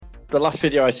The last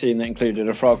video I seen that included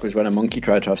a frog was when a monkey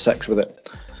tried to have sex with it.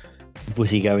 Was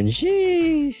he going,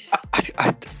 sheesh?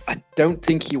 I don't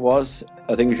think he was.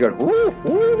 I think he was going, woo,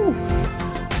 woo.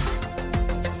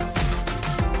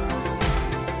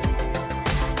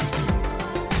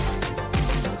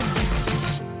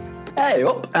 Hey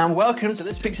up, and welcome to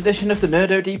this week's edition of the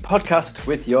Nerd OD podcast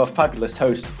with your fabulous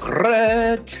host,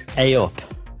 Reg. Hey up.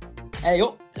 Hey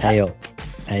up. Hey up.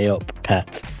 Hey up,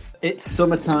 pet. It's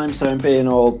summertime, so I'm being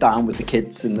all down with the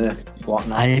kids and the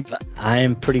whatnot. I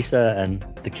am pretty certain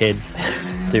the kids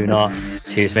do not.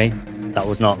 Excuse me. That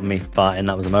was not me farting.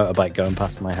 That was a motorbike going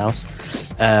past my house.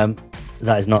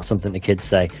 That is not something the kids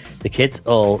say. The kids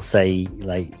all say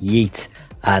like yeet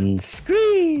and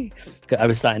scree. I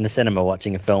was sat in the cinema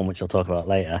watching a film, which I'll talk about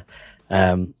later,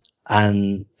 and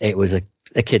it was a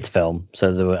kids film.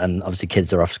 So there were, and obviously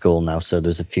kids are off school now, so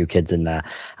there's a few kids in there.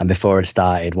 And before it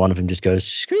started, one of them just goes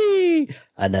scree,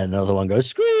 and then another one goes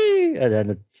scree, and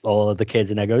then all of the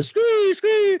kids in there go scree,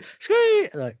 scree, scree.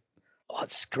 Like,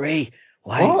 what's scree?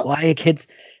 Why are kids?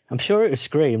 I'm sure it was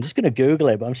scree. I'm just going to Google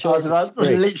it, but I'm sure I was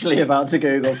literally about to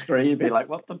Google scree and be like,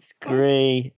 what the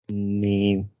scree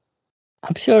meme?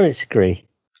 I'm sure it's scree.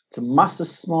 It's a mass of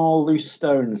small loose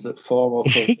stones that form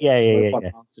off of yeah.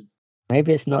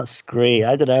 Maybe it's not scree.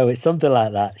 I don't know. It's something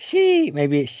like that.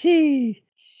 Maybe it's she.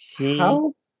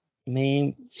 How?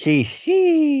 Meme.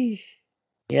 She.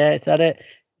 Yeah, is that it?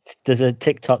 There's a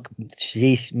TikTok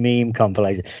sheesh meme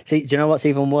compilation. See, do you know what's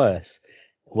even worse?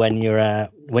 When you're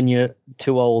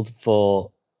too old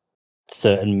for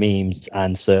certain memes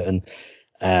and certain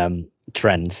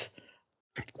trends,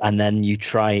 and then you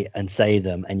try and say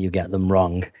them and you get them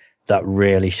wrong. That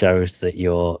really shows that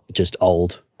you're just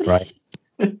old, right?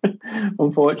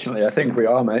 Unfortunately, I think we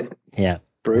are, mate. Yeah.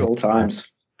 Brutal times.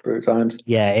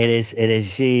 Yeah, it is.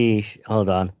 Sheesh. Hold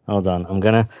on. I'm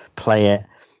gonna play it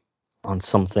on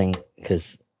something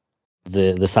because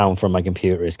the sound from my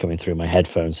computer is coming through my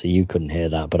headphones, so you couldn't hear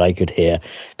that, but I could hear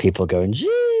people going sheesh.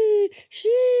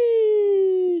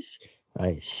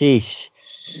 Right, sheesh.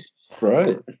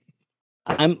 Right.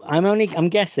 I'm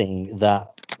guessing that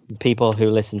people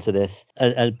who listen to this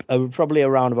are probably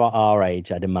around about our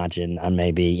age, I'd imagine, and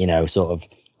maybe, sort of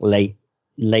later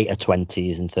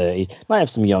 20s and 30s. Might have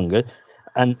some younger.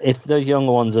 And if those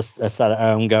younger ones are sat at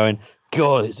home going,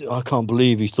 God, I can't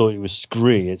believe you thought it was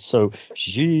scree. It's so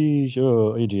sheesh,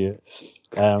 oh, idiot.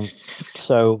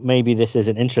 So maybe this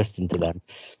isn't interesting to them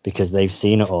because they've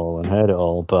seen it all and heard it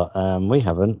all, but we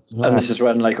haven't. And this is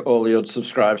when like all the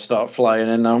unsubscribes start flying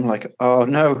in. Now I'm like, oh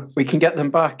no, we can get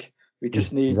them back. We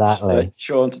just need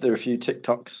Sean to do a few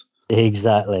TikToks.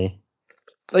 Exactly.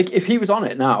 Like if he was on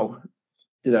it now,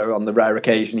 on the rare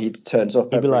occasion he turns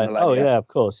up. He'd be like, oh yeah, of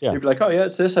course, yeah. He'd be like, oh yeah,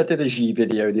 it's this. I did a G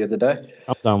video the other day.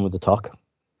 I'm down with the talk. Of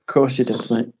course you did,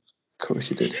 mate. Of course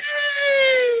you did.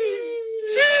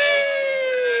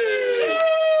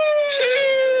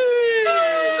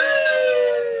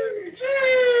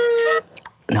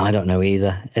 No, I don't know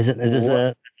either. There's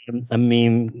a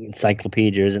meme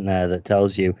encyclopedia, isn't there, that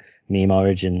tells you meme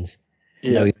origins?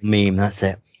 Yeah. Know your meme, that's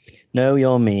it. Know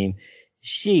your meme.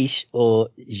 Sheesh or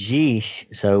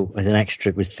jeesh, so with an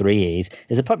extra with 3 E's,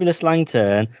 is a popular slang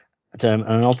term and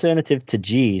an alternative to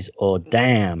geez or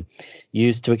damn,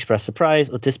 used to express surprise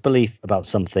or disbelief about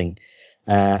something.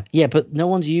 But no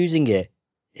one's using it.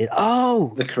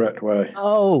 The correct way.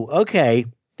 Oh, okay.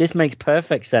 This makes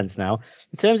perfect sense now.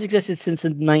 The term's existed since the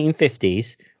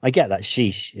 1950s. I get that.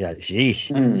 Sheesh. Yeah, sheesh.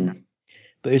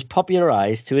 But it was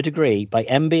popularized to a degree by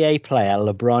NBA player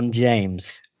LeBron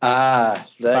James. There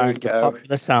you go.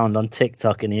 Popular sound on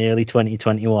TikTok in the early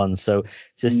 2021. So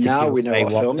just now we know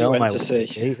what film you went to see.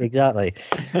 Exactly.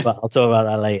 But I'll talk about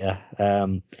that later.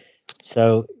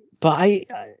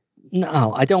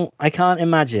 I can't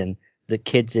imagine that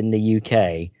kids in the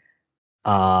UK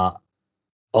are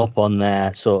up on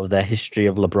their history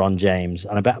of LeBron James,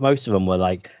 and I bet most of them were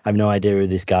like, I have no idea who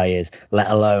this guy is, let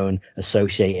alone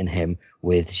associating him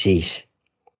with sheesh.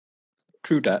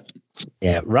 True that.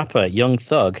 Yeah, rapper Young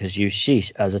Thug has used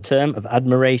sheesh as a term of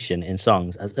admiration in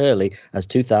songs as early as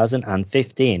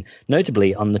 2015,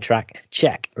 notably on the track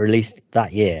Check, released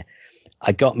that year.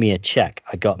 I got me a check.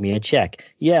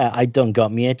 Yeah, I done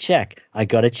got me a check. I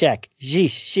got a check.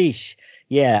 Sheesh.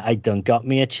 Yeah, I done got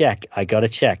me a check. I got a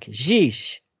check.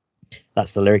 Sheesh.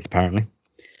 That's the lyrics, apparently.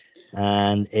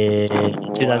 And in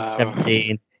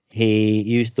 2017, he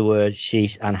used the word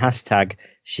sheesh and hashtag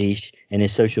sheesh in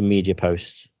his social media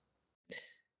posts.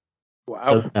 Wow.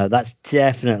 So that's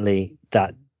definitely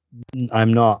that.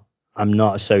 I'm not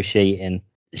associating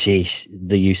sheesh,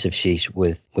 the use of sheesh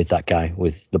with that guy,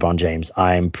 with LeBron James.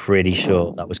 I'm pretty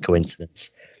sure that was coincidence.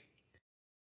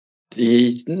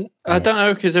 I don't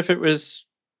know, because if it was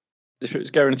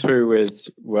going through with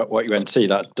what you went to see,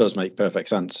 that does make perfect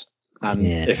sense. And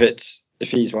if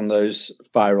he's one of those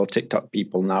viral TikTok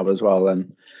people now as well,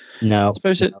 then no.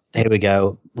 Here we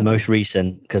go. The most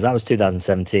recent, because that was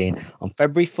 2017. On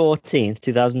February 14th,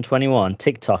 2021,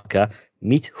 TikToker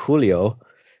Meet Julio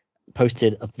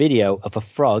posted a video of a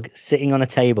frog sitting on a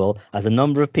table as a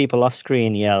number of people off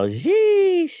screen yell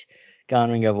 "Yeesh,"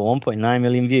 garnering over 1.9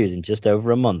 million views in just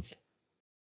over a month.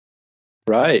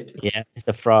 Right. Yeah, it's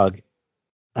a frog,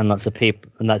 and lots of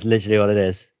people, and that's literally what it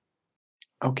is.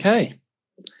 Okay.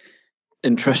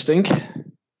 Interesting.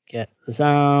 Get the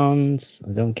sounds.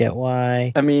 I don't get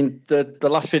why. I mean, the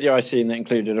last video I seen that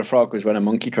included a frog was when a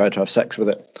monkey tried to have sex with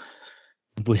it.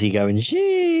 Was he going,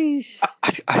 sheesh?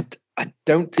 I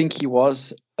don't think he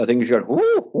was. I think he was going,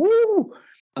 woo, woo.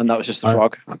 And that was just a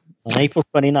frog. On April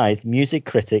 29th, music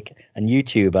critic and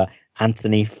YouTuber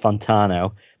Anthony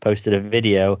Fontano posted a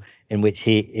video in which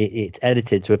it's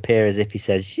edited to appear as if he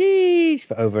says sheesh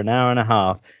for over an hour and a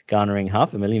half, garnering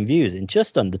 500,000 views in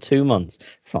just under 2 months.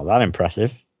 It's not that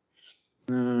impressive.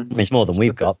 I mean, it's more than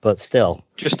we've got, but still.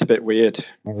 Just a bit weird.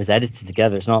 It was edited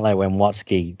together. It's not like when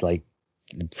Watsky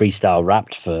freestyle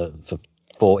rapped for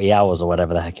 40 hours or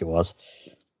whatever the heck it was.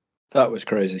 That was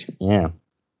crazy. Yeah.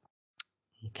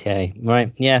 Okay.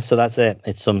 Right. Yeah. So that's it.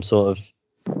 It's some sort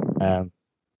of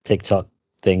TikTok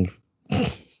thing.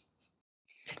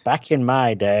 Back in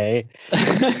my day.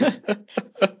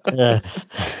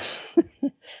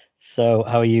 So,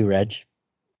 how are you, Reg?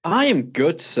 I am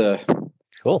good, sir.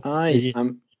 Cool.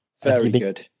 I'm very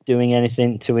good. Doing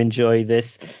anything to enjoy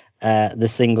this, the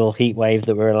single heat wave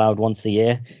that we're allowed once a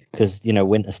year? Because,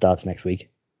 winter starts next week.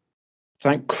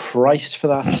 Thank Christ for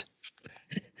that.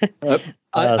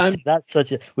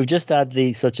 We've just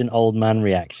had such an old man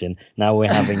reaction. Now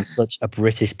we're having such a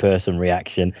British person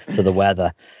reaction to the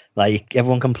weather. Like,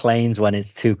 everyone complains when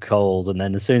it's too cold, and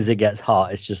then as soon as it gets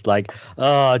hot, it's just like,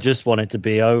 oh, I just want it to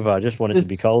be over. I just want it to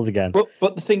be cold again.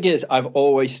 But the thing is, I've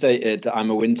always stated that I'm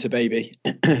a winter baby.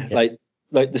 Yeah.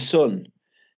 Like the sun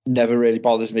never really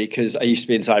bothers me, because I used to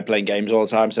be inside playing games all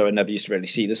the time, so I never used to really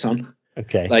see the sun.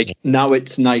 Okay. Now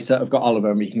it's nice that I've got Oliver,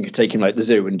 and we can take him the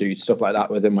zoo and do stuff like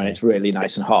that with him when it's really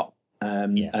nice and hot.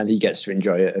 And he gets to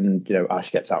enjoy it, and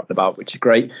Ash gets out and about, which is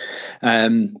great.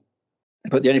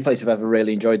 But the only place I've ever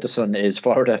really enjoyed the sun is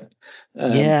Florida.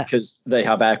 Because they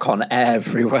have aircon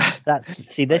everywhere.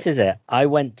 This is it. I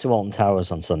went to Alton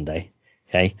Towers on Sunday,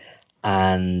 okay,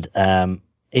 and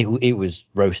it was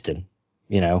roasting.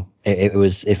 It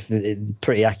was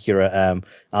pretty accurate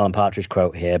Alan Partridge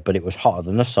quote here, but it was hotter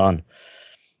than the sun.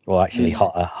 Well, actually,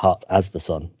 hot as the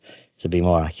sun, to be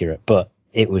more accurate. But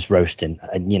it was roasting,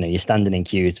 and you're standing in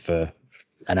queues for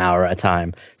an hour at a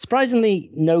time. Surprisingly,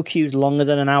 no queues longer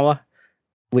than an hour,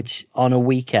 which on a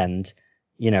weekend,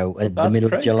 at the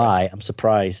middle of July, I'm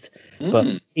surprised. But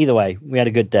either way, we had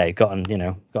a good day. Got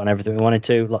on everything we wanted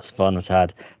to. Lots of fun was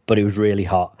had, but it was really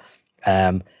hot.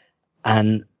 And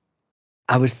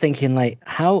I was thinking,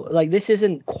 this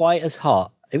isn't quite as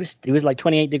hot. It was like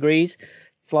 28 degrees.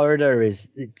 Florida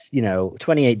it's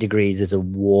 28 degrees is a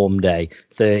warm day.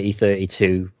 30,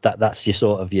 32. That's your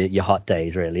sort of your hot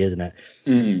days, really, isn't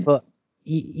it? But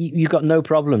you got no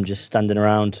problem just standing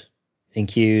around in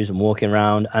queues and walking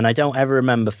around. And I don't ever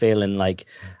remember feeling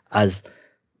as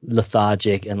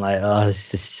lethargic and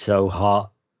this is so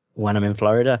hot when I'm in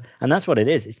Florida. And that's what it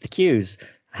is. It's the queues.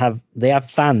 They have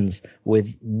fans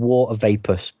with water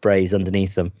vapor sprays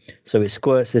underneath them, so it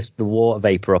squirts the water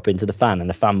vapor up into the fan, and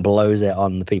the fan blows it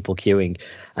on the people queuing,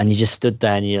 and you just stood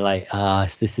there and you're like,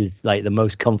 this is the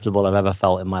most comfortable I've ever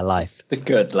felt in my life. The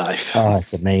good life. Oh,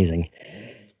 it's amazing.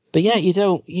 But yeah, you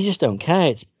just don't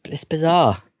care. It's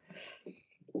bizarre.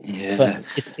 Yeah, but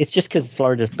it's just because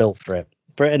Florida's built for it.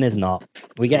 Britain is not.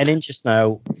 We get an inch of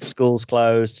snow, schools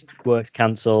closed, work's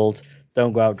cancelled.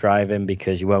 Don't go out driving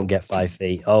because you won't get 5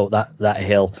 feet. Oh, that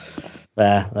hill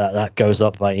there, that goes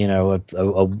up by a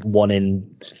 1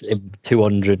 in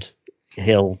 200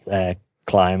 hill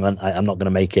climb, and I'm not going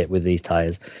to make it with these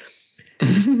tires.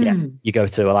 Yeah, you go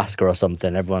to Alaska or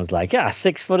something, everyone's like,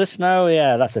 6 foot of snow.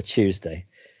 Yeah, that's a Tuesday.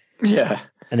 Yeah,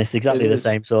 and it's exactly the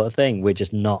same sort of thing. We're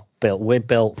just not built. We're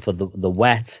built for the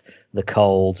wet, the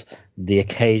cold, the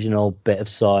occasional bit of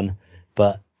sun,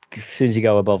 but as soon as you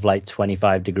go above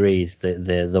 25 degrees,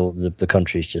 the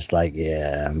country's just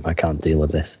I can't deal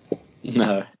with this.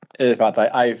 No, in fact,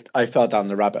 I fell down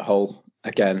the rabbit hole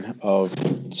again of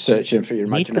searching for your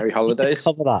imaginary holidays.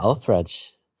 Cover that up, Reg.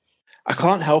 I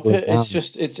can't help it. It's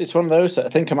just it's one of those that I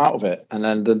think I'm out of it, and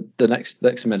then the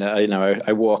next minute,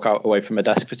 I walk away from my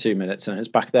desk for 2 minutes, and it's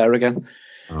back there again.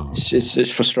 Oh.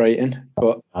 It's frustrating.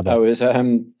 But I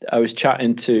was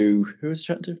chatting to, who was I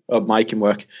chatting to? Oh, Mike in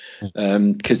work,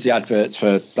 because the adverts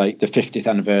for like the 50th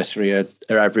anniversary are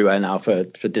everywhere now for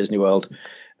Disney World,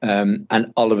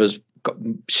 and Oliver's got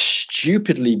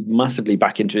stupidly massively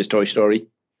back into his Toy Story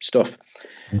stuff.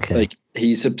 Okay. Like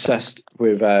he's obsessed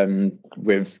with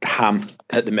Ham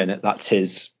at the minute. That's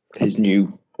his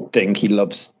new thing. He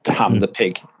loves Ham the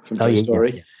pig from Toy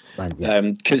Story.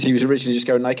 Because he was originally just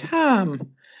going like ham,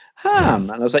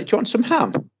 and I was like, do you want some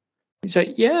ham? He's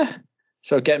like, yeah.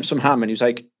 So I get him some ham, and he was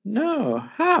like, no,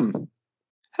 ham,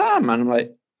 and I'm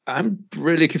like, I'm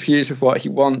really confused with what he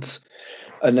wants.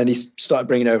 And then he started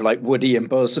bringing over like Woody and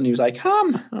Buzz, and he was like,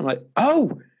 ham. And I'm like,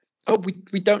 oh,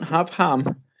 we don't have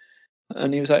ham.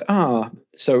 And he was like,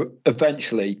 So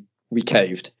eventually we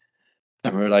caved,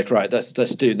 and we were like, right, let's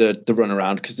do the run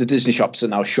around, because the Disney shops are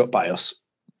now shut by us.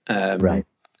 Right.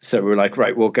 So we were like,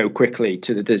 right, we'll go quickly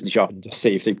to the Disney shop and just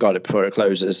see if they've got it before it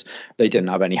closes. They didn't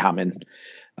have any ham in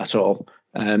at all.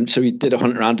 So we did a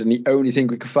hunt around, and the only thing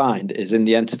we could find is in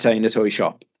the Entertainer toy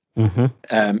shop,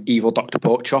 Evil Dr.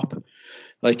 Pork Chop,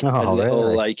 like a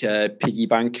little like piggy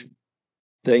bank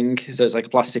thing. So it's like a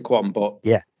plastic one, but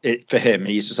for him,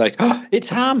 he's just like, oh, it's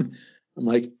ham. I'm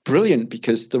like, brilliant,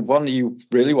 because the one you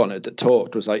really wanted that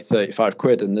talked was like 35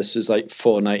 quid, and this is like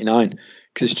 $4.99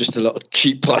 because it's just a little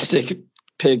cheap plastic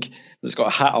pig that's got a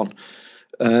hat on.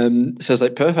 So it's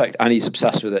like perfect, and he's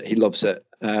obsessed with it. He loves it.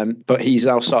 But he's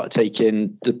now started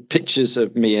taking the pictures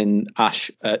of me and Ash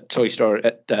at Toy Story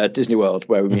at Disney World,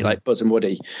 where we meet like Buzz and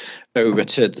Woody, over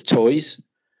to the toys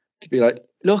to be like,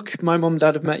 look, my mum and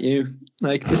dad have met you.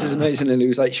 Like, this is amazing. And he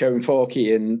was like showing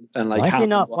Forky and like.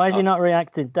 Why is he not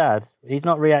reacting, Dad? He's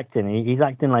not reacting. He's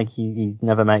acting like he's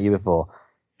never met you before.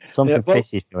 Something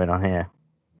fishy's going on here.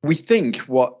 I think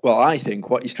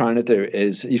what he's trying to do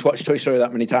is he's watched Toy Story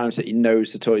that many times that he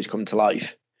knows the toys come to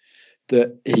life,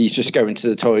 that he's just going to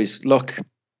the toys. Look,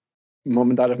 mum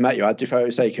and dad have met you. I had your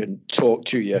photos taken. Talk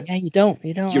to you. Yeah, you don't.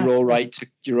 You're all right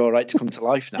to come to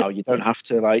life now. You don't have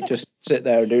to like just sit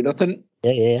there and do nothing.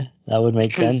 Yeah, that would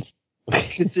make sense.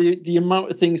 Because the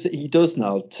amount of things that he does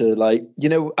now to, like,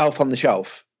 Elf on the Shelf.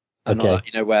 And all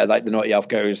that, where like the naughty elf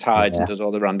goes, hides, and does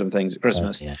all the random things at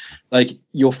Christmas. Like,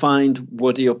 you'll find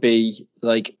Woody will be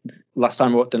like, last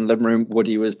time I walked in the living room,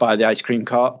 Woody was by the ice cream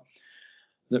cart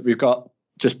that we've got,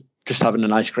 just having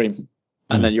an ice cream.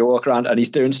 And then you walk around and he's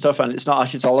doing stuff, and it's not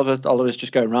Ash, it's Oliver. Oliver's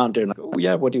just going around doing like, oh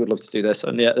yeah, Woody would love to do this,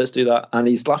 and yeah, let's do that. And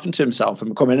he's laughing to himself, and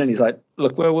we come in and he's like,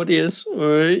 look where Woody is. All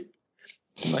right.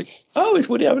 I'm like, oh, is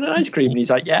Woody having an ice cream? And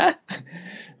he's like, yeah.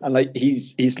 And like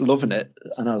he's loving it,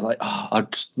 and I was like, oh,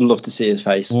 I'd just love to see his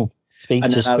face.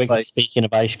 Speaking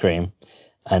of ice cream,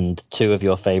 and two of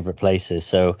your favourite places.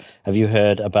 So, have you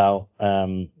heard about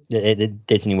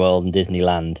Disney World and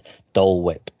Disneyland? Dole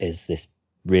Whip is this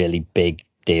really big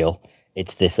deal.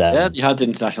 It's this. You had the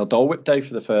International Dole Whip Day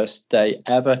for the first day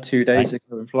ever 2 days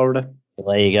ago in Florida.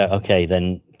 There you go. Okay,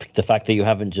 then the fact that you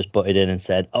haven't just butted in and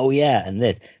said, "Oh yeah," and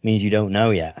this means you don't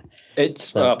know yet.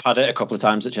 I've had it a couple of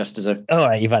times at Chester Zoo. All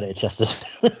right, you've had it at Chester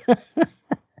Zoo.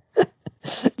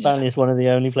 Apparently, it's one of the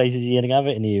only places you're going to have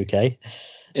it in the UK.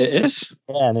 It is.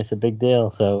 Yeah, and it's a big deal.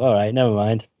 So, all right, never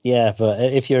mind. Yeah, but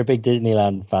if you're a big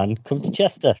Disneyland fan, come to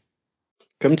Chester.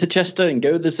 Come to Chester and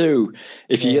go to the zoo.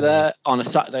 If you're there on a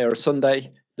Saturday or a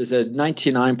Sunday, there's a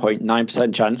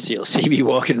 99.9% chance you'll see me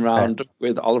walking around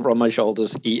with Oliver on my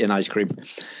shoulders eating ice cream.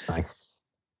 Nice.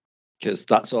 Because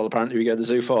that's all apparently we go to the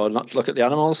zoo for, not to look at the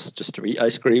animals, just to eat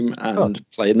ice cream and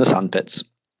play in the sand pits.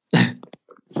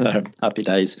 So, happy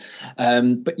days.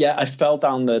 But yeah, I fell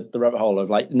down the rabbit hole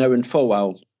of like knowing full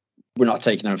well we're not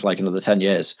taking over for like another 10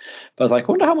 years. But I was like,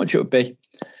 I wonder how much it would be.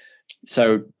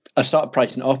 So I started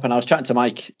pricing it up, and I was chatting to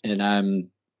Mike in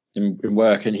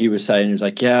work, and he was saying, he was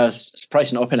like, yeah, it's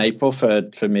pricing it up in April for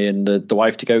me and the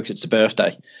wife to go because it's a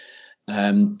birthday.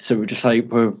 So we're just like,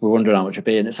 we're wondering how much it'd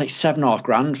be, and it's like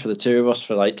 $7,500 for the two of us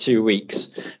for like 2 weeks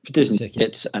for Disney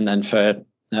tickets, and then for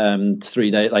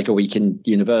 3 days, like a week in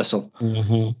Universal.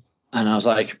 And I was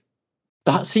like,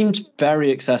 that seems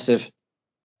very excessive.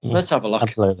 Let's have a look.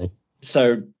 Absolutely.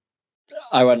 So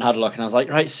I went and had a look, and I was like,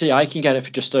 right, see, I can get it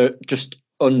for just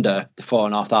under the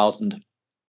 4,500,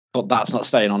 but that's not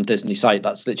staying on Disney site.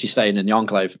 That's literally staying in the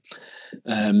Enclave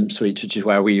suite, which is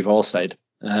where we've all stayed.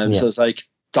 So it's like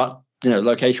that,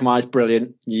 location wise,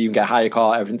 brilliant. You can get a hire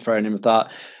car, everything thrown in with that.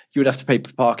 You would have to pay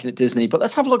for parking at Disney, but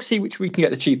let's have a look, see which we can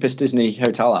get the cheapest Disney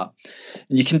hotel at.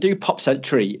 And you can do Pop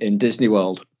Century in Disney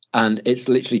World, and it's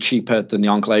literally cheaper than the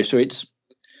Enclave suites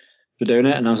for doing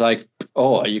it. And I was like,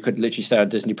 oh, you could literally stay on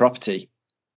Disney property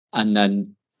and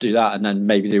then do that, and then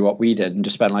maybe do what we did and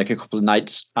just spend like a couple of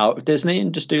nights out of Disney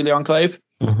and just do the Enclave.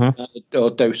 or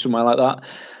do somewhere like that,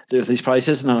 do these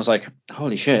prices. And I was like,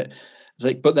 holy shit. I was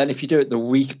like, but then if you do it the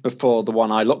week before the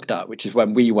one I looked at, which is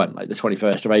when we went, like the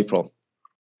 21st of April,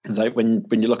 it's like when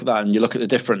you look at that and you look at the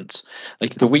difference,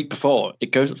 like the week before,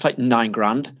 it goes up to like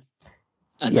 $9,000.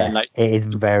 And then like it is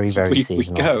very, very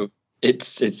seasonal. We go,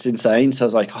 it's insane. So I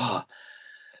was like, oh,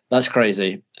 that's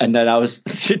crazy. And then I was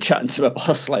chatting to my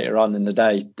boss later on in the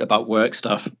day about work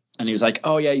stuff. And he was like,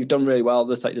 oh, yeah, you've done really well.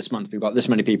 This month, we've got this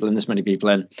many people in, this many people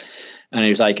in. And he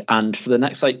was like, and for the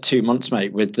next like 2 months,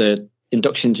 mate, with the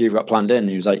inductions you've got planned in,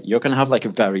 he was like, you're going to have like a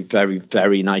very, very,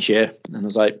 very nice year. And I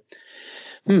was like,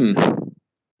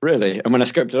 really? And when I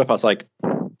scoped it up, I was like,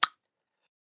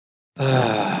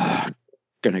 going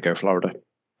to go Florida.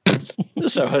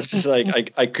 So I was just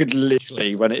like, I could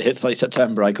literally, when it hits like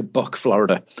September, I could book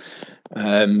Florida.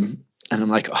 And I'm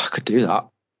like, oh, I could do that.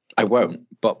 I won't,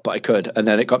 but I could. And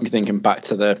then it got me thinking back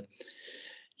to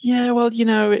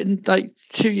in like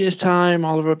 2 years' time,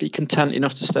 Oliver will be content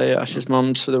enough to stay at Ash's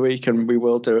mum's for the week, and we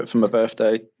will do it for my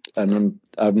birthday. And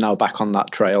I'm now back on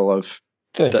that trail of,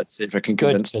 good. Let's see if I can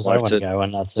convince the wife I want to go,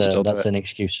 and that's an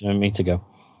excuse for me to go.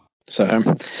 So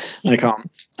I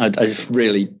can't. I just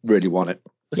really, really want it.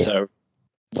 Yeah. So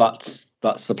that's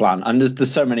the plan. And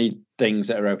there's so many things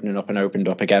that are opening up and opened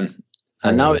up again.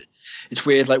 And now it's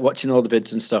weird, like watching all the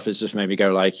bids and stuff has just made me go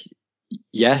like,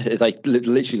 yeah, it's like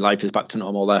literally life is back to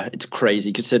normal there. It's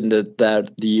crazy considering they're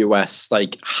the US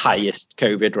like highest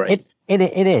COVID rate.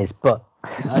 It is, but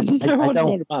I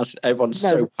don't. Everyone's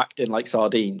so packed in like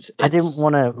sardines. I didn't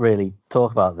want to really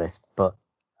talk about this, but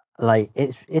like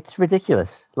it's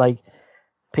ridiculous. Like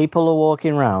people are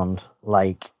walking around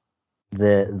like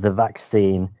the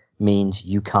vaccine means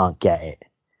you can't get it.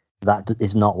 That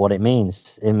is not what it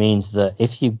means. It means that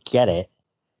if you get it,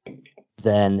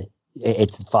 then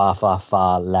it's far, far,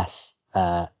 far less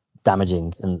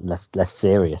damaging and less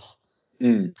serious.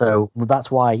 So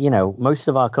that's why, most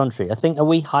of our country, I think, are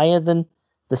we higher than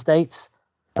the States?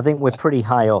 I think we're pretty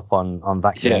high up on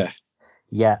vaccine. Yeah.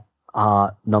 Yet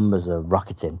our numbers are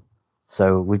rocketing.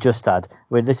 So we've just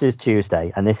this is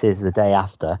Tuesday, and this is the day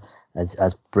after,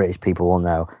 as British people will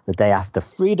know, the day after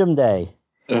Freedom Day.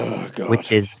 Oh, God.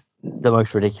 Which is the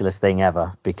most ridiculous thing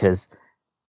ever, because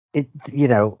you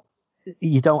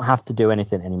don't have to do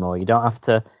anything anymore. You don't have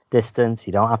to distance.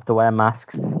 You don't have to wear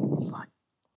masks.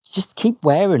 Just keep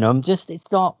wearing them.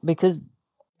 It's not, because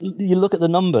you look at the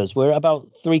numbers. We're about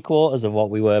 3/4 of what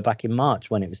we were back in March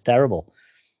when it was terrible.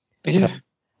 Yeah. So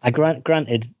I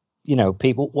granted,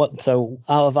 people. So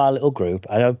out of our little group,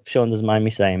 I know Sean doesn't mind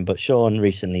me saying, but Sean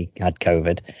recently had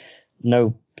COVID.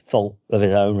 No fault of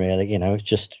his own, really. It's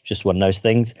just one of those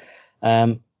things.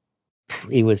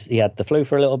 He had the flu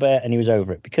for a little bit and he was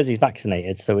over it because he's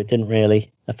vaccinated, so it didn't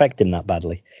really affect him that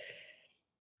badly.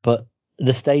 But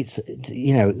the States,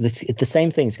 the same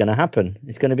thing's going to happen.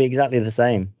 It's going to be exactly the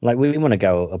same. Like, we want to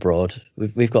go abroad.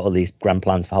 We've got all these grand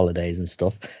plans for holidays and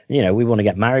stuff. We want to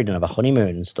get married and have a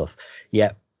honeymoon and stuff.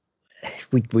 Yet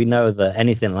we know that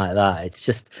anything like that, it's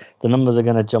just the numbers are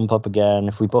going to jump up again.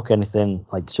 If we book anything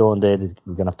like Sean did,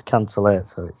 we're going to have to cancel it.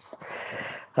 So it's,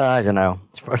 I don't know.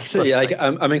 See,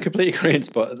 I'm in complete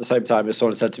agreement, but at the same time, if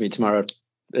someone said to me tomorrow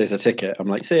there's a ticket, I'm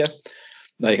like, see ya.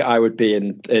 Like, I would be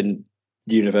in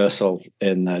Universal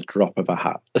in a drop of a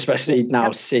hat, especially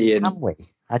now seeing. Can we?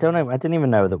 I don't know. I didn't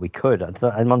even know that we could.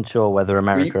 I'm unsure whether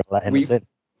America are letting us in.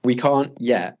 We can't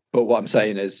yet, but what I'm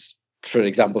saying is, for an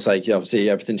example's sake, obviously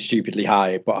everything's stupidly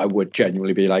high, but I would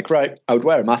genuinely be like, right, I would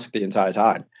wear a mask the entire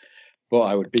time, but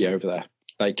I would be over there,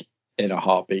 like, in a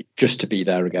heartbeat, just to be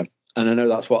there again. And I know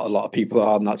that's what a lot of people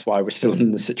are, and that's why we're still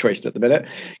in the situation at the minute,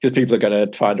 because people are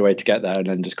going to find a way to get there and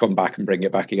then just come back and bring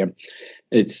it back again.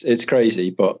 It's crazy,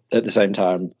 but at the same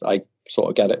time, I sort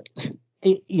of get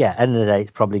it. Yeah, end of the day,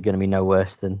 it's probably going to be no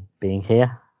worse than being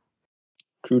here.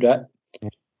 True that.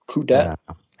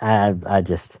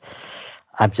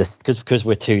 I'm just because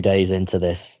we're 2 days into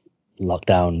this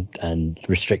lockdown and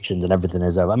restrictions and everything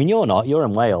is over. I mean, you're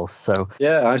in Wales, so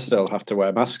yeah, I still have to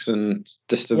wear masks and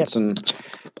distance and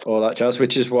all that jazz,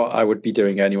 which is what I would be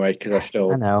doing anyway, because I still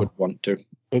would want to.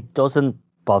 It doesn't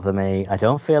bother me. I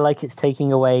don't feel like it's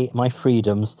taking away my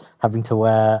freedoms having to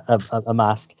wear a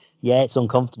mask. Yeah, it's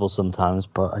uncomfortable sometimes,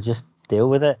 but I just deal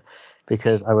with it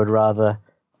because I would rather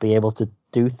be able to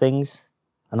do things,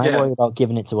 and I worry about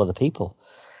giving it to other people.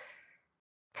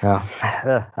 So,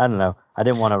 I don't know. I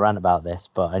didn't want to rant about this,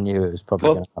 but I knew it was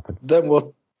probably going to happen. Then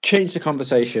we'll change the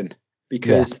conversation,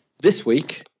 because this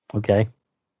week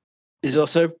is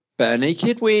also Bare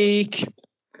Naked Week.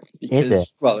 Because, is it?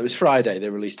 Well, it was Friday they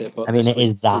released it, but I mean, it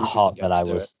is that hot that I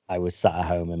was sat at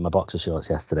home in my boxer shorts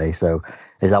yesterday. So,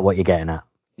 is that what you're getting at?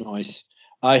 Nice.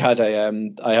 I had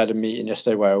a meeting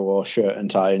yesterday where I wore shirt and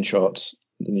tie and shorts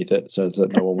underneath it, so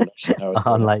that no one would actually know.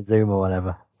 On like Zoom or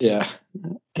whatever. Yeah,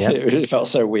 Yep. It felt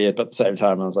so weird, but at the same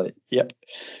time, I was like, yep.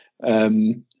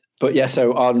 But yeah,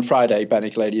 so on Friday,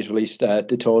 Bionic Ladies released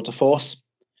 "The Tour de Force,"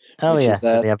 Oh which yeah, is so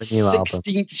their they have a new album.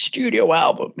 16th studio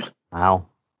album, Wow.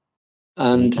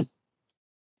 and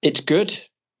it's good.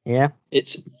 Yeah.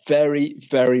 It's very,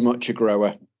 very much a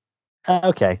grower.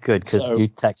 Okay, good, because you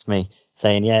text me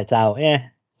saying, yeah, it's out. Yeah,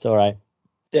 it's all right.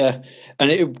 Yeah,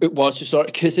 and it was just sort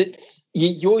of because it's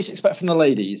you always expect from the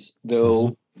ladies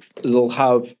they'll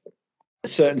have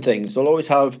certain things. They'll always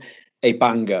have a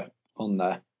banger on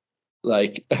there,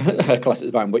 like a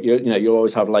classic bang. But you'll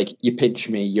always have like "You Pinch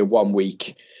Me," "Your One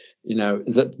Week,"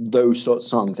 those sorts of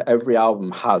songs. Every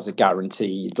album has a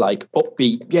guaranteed like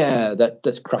upbeat,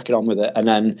 that's cracking on with it. And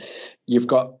then you've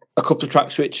got a couple of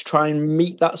tracks which try and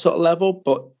meet that sort of level,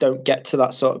 but don't get to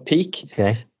that sort of peak.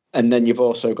 Okay. And then you've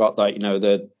also got like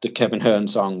the Kevin Hearn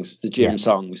songs, the Jim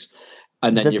songs,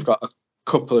 and then you've got a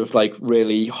couple of like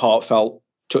really heartfelt,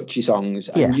 touchy songs.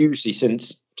 And usually,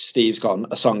 since Steve's gone,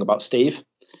 a song about Steve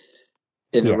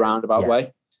in a roundabout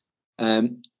way.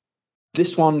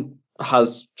 This one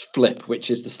has Flip,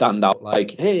 which is the standout.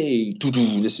 Like, hey,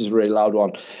 this is a really loud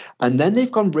one. And then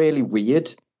they've gone really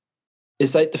weird.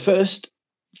 It's like the first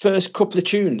couple of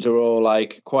tunes are all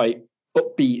like quite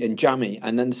upbeat and jammy,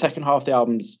 and then the second half of the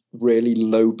album's really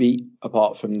low beat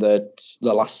apart from the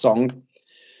last song.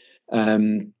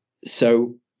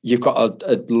 So you've got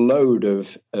a load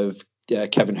of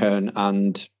Kevin Hearn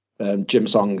and Jim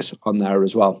songs on there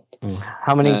as well.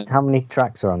 How many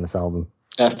tracks are on this album?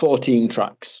 14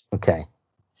 tracks. Okay.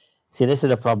 See, this is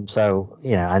a problem. So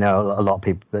I know a lot of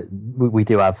people, but we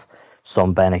do have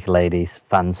some Bionic Ladies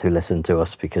fans who listen to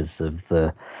us because of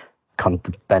the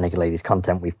Bionic Ladies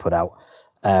content we've put out.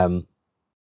 Some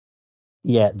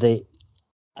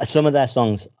of their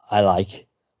songs I like,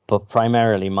 but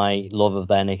primarily my love of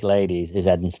Bionic Ladies is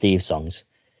Ed and Steve songs.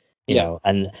 You know,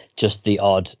 and just the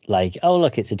odd like, oh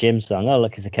look, it's a Jim song, oh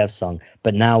look, it's a Kev song.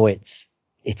 But now it's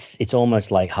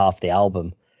almost like half the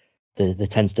album. There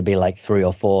tends to be like 3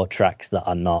 or 4 tracks that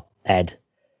are not Ed,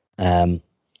 and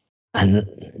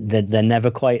they're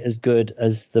never quite as good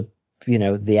as the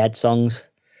Ed songs.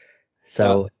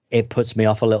 So it puts me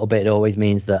off a little bit. It always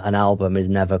means that an album is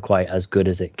never quite as good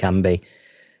as it can be.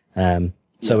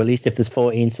 So at least if there's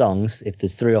 14 songs, if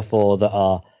there's 3 or 4 that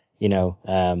are,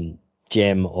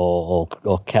 Jim or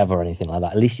Kev or anything like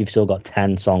that, at least you've still got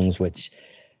 10 songs which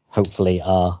hopefully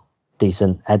are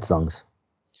decent Ed songs.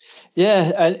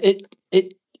 Yeah, and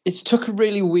it's took a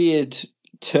really weird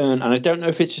turn, and I don't know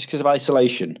if it's just because of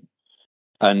isolation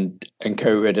and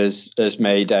COVID has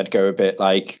made Ed go a bit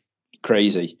like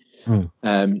crazy in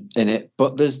it.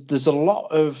 But there's a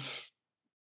lot of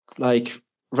like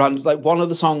one of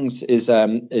the songs is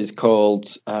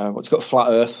called what's it called, Flat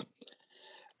Earth,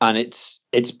 and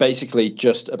it's basically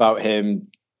just about him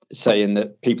saying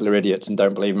that people are idiots and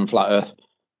don't believe in flat Earth.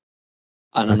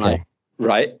 And I'm like,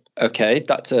 right, okay,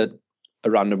 that's a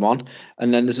random one.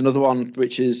 And then there's another one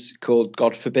which is called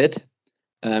God Forbid,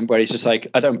 where he's just like,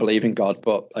 I don't believe in God,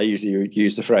 but I usually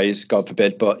use the phrase God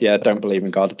forbid, but yeah, I don't believe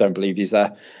in God, I don't believe he's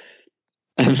there.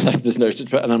 And like there's no,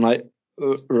 and I'm like,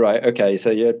 right, okay, so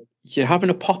you're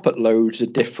having a pop at loads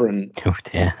of different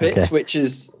bits, which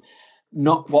is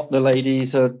not what the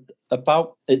ladies are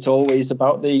about. It's always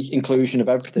about the inclusion of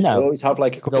everything. No, they always have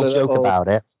like a couple of joke about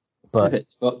it.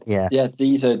 But yeah,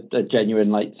 these are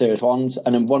genuine, like serious ones.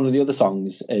 And then one of the other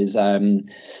songs is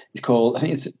it's called, I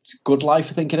think it's Good Life,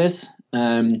 I think it is,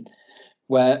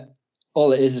 where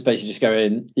all it is basically just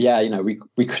going,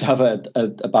 we could have a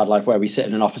bad life where we sit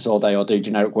in an office all day or do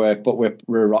generic work, but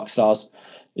we're rock stars,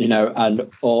 and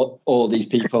all these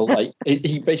people, like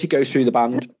he basically goes through the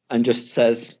band and just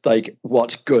says like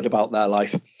what's good about their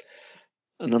life,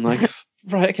 and I'm like,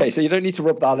 right, okay, so you don't need to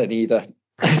rub that in either.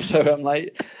 So I'm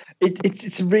like,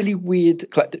 it's a really weird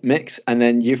eclectic mix. And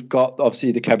then you've got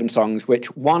obviously the Kevin songs,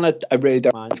 which one I really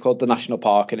don't mind. It's called The National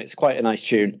Park, and it's quite a nice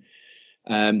tune.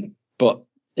 But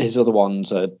his other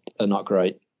ones are not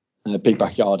great. Big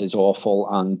Backyard is awful,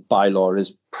 and Bylaw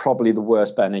is probably the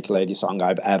worst Bare Naked Lady song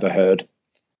I've ever heard.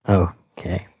 Oh,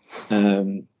 okay.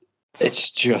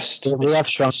 It's just we have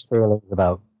strong feelings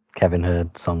about Kevin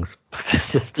Hearn songs.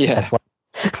 It's just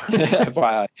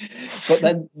FYI. But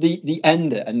then the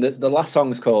end, and the last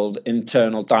song is called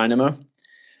Internal Dynamo,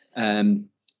 and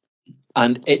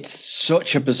it's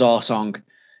such a bizarre song.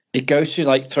 It goes through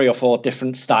like 3 or 4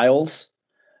 different styles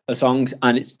of songs,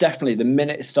 and it's definitely, the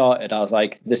minute it started, I was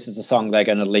like, this is the song they're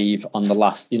going to leave on the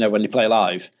last, when they play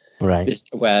live, right?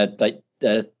 Where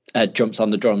Ed jumps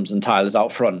on the drums and Tyler's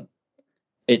out front,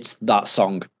 it's that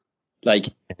song. Like,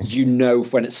 you know,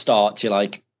 when it starts, you're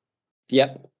like,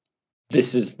 yep,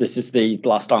 this is the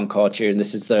last encore tune.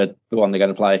 This is the one they're going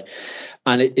to play.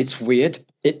 And it's weird.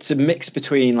 It's a mix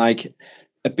between like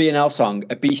a B&L song,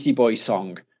 a Beastie Boys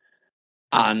song,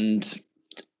 and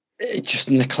it's just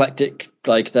an eclectic,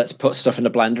 like, let's put stuff in a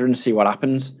blender and see what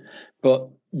happens. But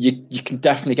you can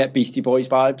definitely get Beastie Boys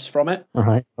vibes from it. All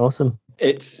right, awesome.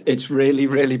 It's really,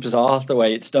 really bizarre the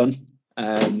way it's done.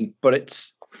 But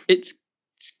it's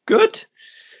good.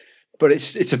 But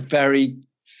it's a very,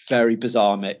 very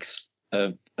bizarre mix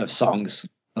of songs.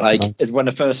 Like, nice. When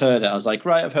I first heard it, I was like,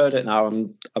 right, I've heard it now.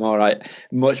 I'm all right.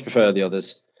 Much prefer the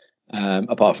others,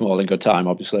 apart from All in Good Time,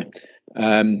 obviously.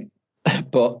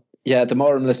 But yeah, the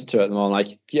more I'm listening to it, the more I'm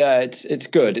like, yeah, it's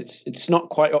good. It's not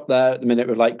quite up there at the minute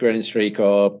with like Grinning Streak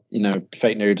or, you know,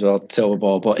 Fake Nudes or Silver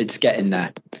Ball, but it's getting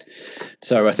there.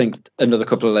 So I think another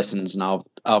couple of listens and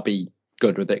I'll be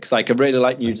good with it. Because like, I really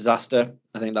like New Disaster.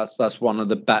 I think that's one of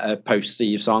the better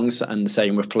post-Steve songs, and the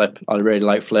same with Flip. I really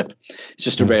like Flip. It's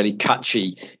just a really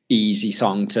catchy, easy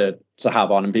song to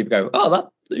have on, and people go, oh,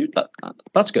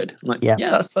 that's good. I'm like, yeah,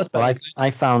 that's better. Well,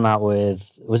 I found that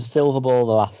was Silver Ball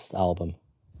the last album?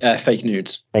 Fake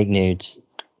Nudes. Fake Nudes.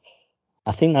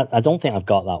 I don't think I've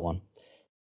got that one.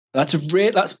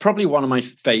 That's probably one of my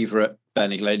favourite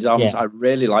Benny Glades albums. Yeah. I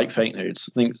really like Fake Nudes.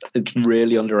 I think it's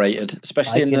really underrated,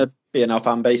 especially in the B&L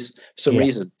fan base. For some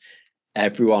reason,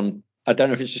 everyone, I don't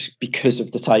know if it's just because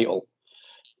of the title,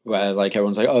 where like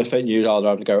everyone's like, oh, Fake Nudes, I'll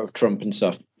have to go with Trump and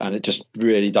stuff, and it just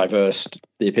really diversed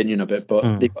the opinion of it.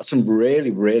 But they've got some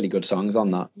really, really good songs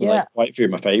on that. Yeah, like, quite a few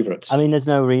of my favourites. I mean, there's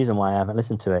no reason why I haven't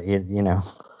listened to it. You know,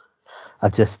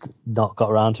 I've just not got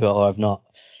around to it, or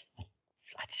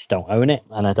I just don't own it,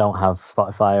 and I don't have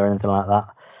Spotify or anything like that.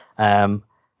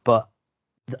 But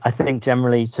I think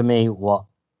generally, to me,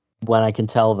 when I can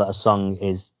tell that a song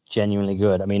is genuinely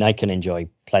good, I mean, I can enjoy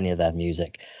plenty of their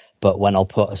music, but when I'll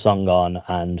put a song on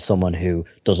and someone who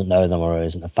doesn't know them or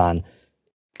isn't a fan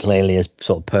clearly is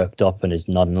sort of perked up and is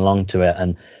nodding along to it,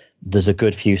 and there's a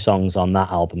good few songs on that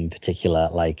album in particular,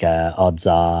 like Odds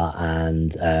Are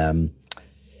and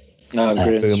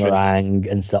Boomerang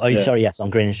and stuff. On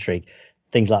Grinning Streak,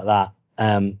 things like that.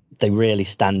 They really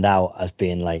stand out as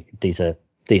being like these are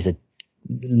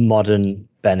modern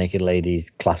Bare Naked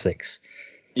Ladies classics.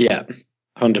 Yeah,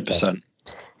 100%.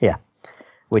 Yeah,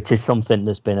 which is something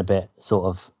that's been a bit sort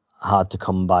of hard to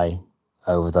come by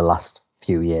over the last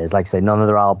few years. Like I say, none of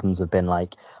their albums have been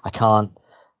like, I can't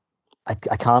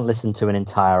listen to an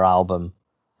entire album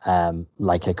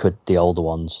like I could the older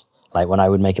ones. Like when I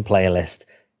would make a playlist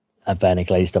of Bare Naked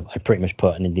Ladies stuff, I pretty much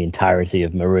put in the entirety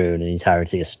of Maroon and the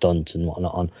entirety of Stunt and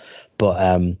whatnot on. But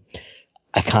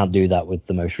I can't do that with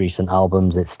the most recent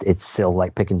albums. It's still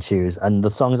like pick and choose. And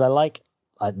the songs I like,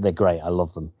 they're great. I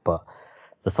love them. But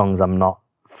the songs I'm not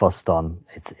fussed on,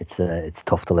 it's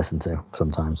tough to listen to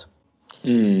sometimes.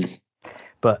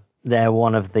 But they're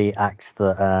one of the acts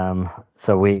that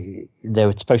they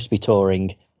were supposed to be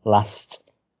touring last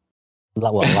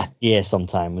year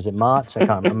sometime. Was it March? I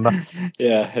can't remember.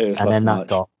 Yeah, it was. And then March.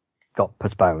 that got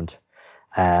postponed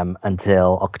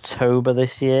until October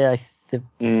this year, I think.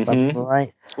 That's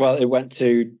right. Well, it went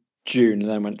to June and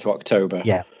then went to October.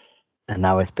 Yeah, and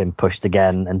now it's been pushed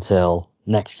again until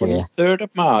next year. 3rd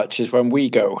of March is when we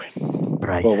go.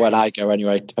 Right. Well, when I go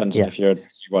anyway. Depends on if you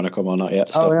want to come or not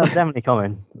yet. So. Oh, yeah, definitely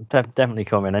coming. Definitely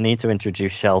coming. I need to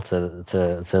introduce Shelter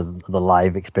to the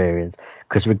live experience,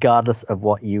 because regardless of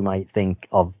what you might think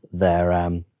of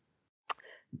their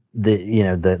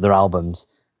their albums,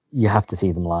 you have to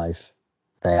see them live.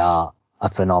 They are a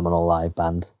phenomenal live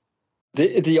band.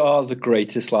 They are the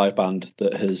greatest live band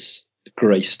that has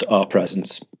graced our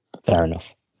presence. Fair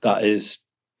enough. That is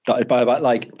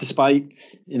like, despite,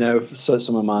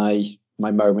 some of my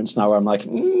moments now where I'm like,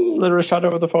 they're a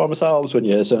shadow of the former selves when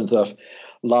you hear certain stuff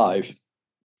live,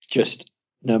 just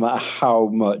no matter how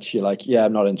much you're like, yeah,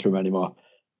 I'm not into them anymore,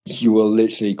 you will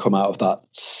literally come out of that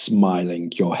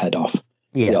smiling your head off.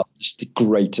 Yeah. They are just the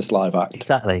greatest live act.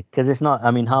 Exactly. Because it's not,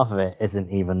 half of it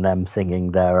isn't even them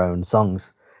singing their own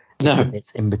songs. No.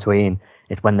 It's in between.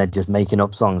 It's when they're just making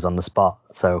up songs on the spot.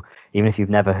 So even if you've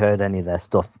never heard any of their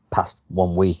stuff past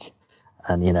 1 week,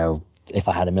 and, if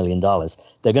I had $1 million,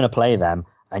 they're going to play them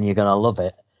and you're going to love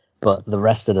it. But the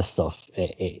rest of the stuff,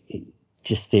 it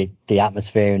just the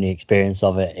atmosphere and the experience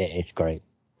of it's great.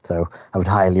 So I would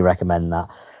highly recommend that.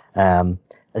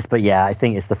 But yeah, I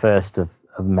think it's the first of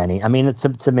many. I mean,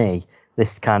 to me,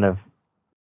 this kind of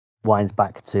winds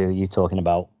back to you talking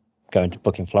about going to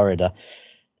book in Florida.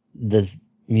 There's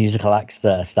musical acts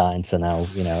that are starting to now,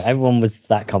 everyone was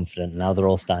that confident. Now they're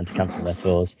all starting to cancel their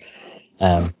tours.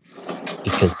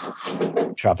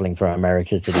 because traveling from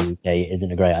America to the UK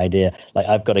isn't a great idea. Like,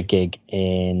 I've got a gig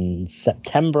in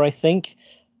September, I think,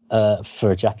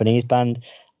 for a Japanese band,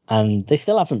 and they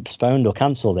still haven't postponed or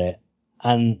cancelled it,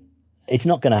 and it's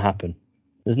not going to happen.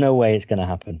 There's no way it's going to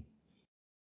happen.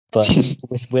 But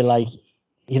we're like,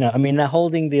 I mean, they're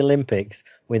holding the Olympics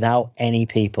without any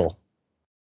people,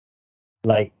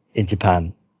 like in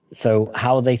Japan. So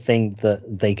how they think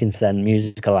that they can send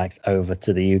musical acts over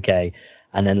to the UK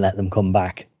and then let them come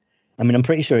back? I mean, I'm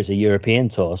pretty sure it's a European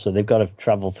tour, so they've got to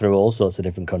travel through all sorts of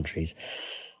different countries.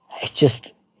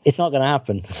 It's not going to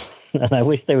happen. And I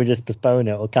wish they would just postpone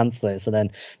it or cancel it so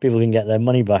then people can get their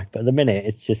money back. But at the minute,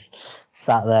 it's just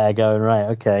sat there going, right,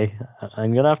 okay,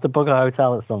 I'm going to have to book a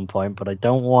hotel at some point, but I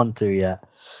don't want to yet.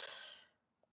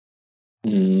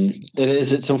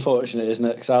 It's unfortunate, isn't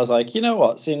it? Because I was like, you know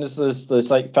what, seeing as there's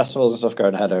like festivals and stuff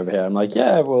going ahead over here, I'm like,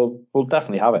 yeah, we'll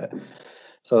definitely have it.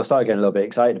 So I started getting a little bit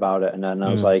excited about it, and then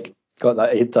I was like, got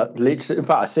that literally, in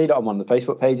fact, I see it on one of the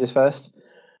Facebook pages first,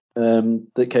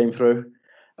 that came through,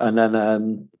 and then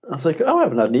I was like, oh, I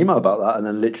haven't had an email about that, and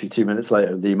then literally 2 minutes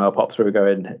later the email popped through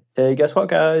going, hey, guess what,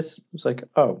 guys? I was like,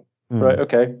 oh, right,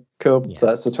 okay, cool. Yeah. So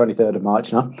that's the 23rd of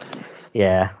March now.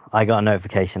 Yeah, I got a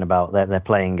notification about they're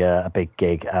playing a big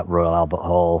gig at Royal Albert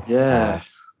Hall. Yeah,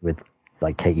 with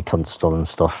like Katie Tunstall and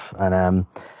stuff, and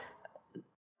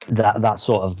that's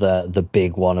sort of the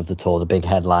big one of the tour, the big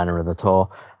headliner of the tour.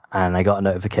 And I got a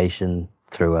notification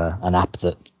through an app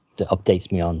that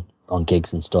updates me on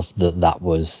gigs and stuff that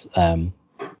was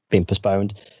being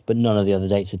postponed, but none of the other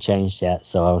dates had changed yet.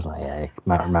 So I was like, yeah, it's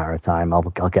a matter of time. I'll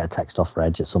get a text off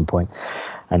Reg at some point,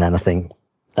 and then I think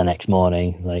the next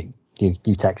morning, like.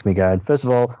 You text me going, first of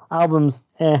all, albums,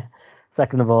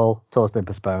 second of all, tour's been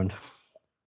postponed.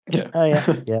 Yeah. Oh, yeah.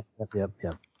 Yep.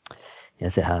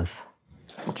 Yes, it has.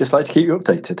 Just like to keep you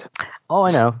updated. Oh,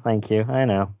 I know. Thank you. I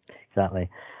know. Exactly.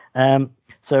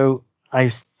 So I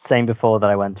was saying before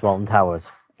that I went to Alton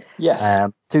Towers.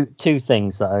 Yes. Two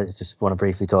things that I just want to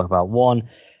briefly talk about. One,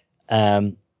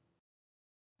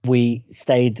 we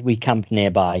camped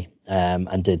nearby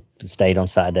and stayed on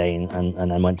Saturday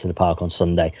and then went to the park on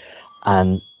Sunday.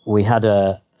 And we had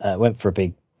went for a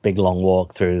big long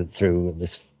walk through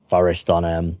this forest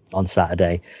on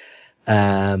Saturday,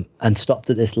 and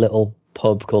stopped at this little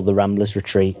pub called the Ramblers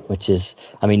Retreat, which is,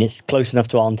 I mean, it's close enough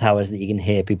to Alton Towers that you can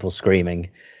hear people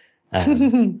screaming.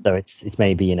 So it's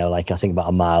maybe, like I think about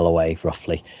a mile away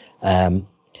roughly. And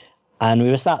we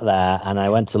were sat there, and I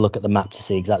went to look at the map to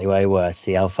see exactly where we were,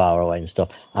 see how far away and stuff.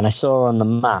 And I saw on the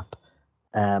map,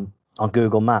 on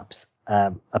Google Maps,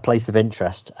 a place of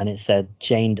interest, and it said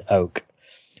Chained Oak,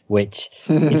 which,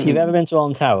 if you've ever been to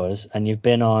Alton Towers and you've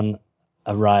been on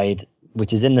a ride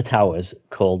which is in the towers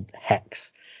called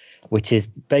Hex, which is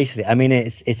basically, I mean,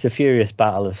 it's a furious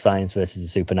battle of science versus the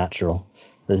supernatural.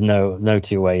 There's no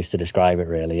two ways to describe it,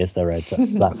 really, is there, Ed?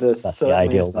 That's the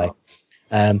ideal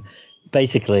way.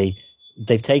 Basically,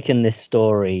 they've taken this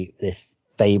story, this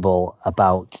fable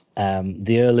about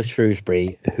the Earl of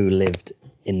Shrewsbury, who lived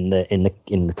in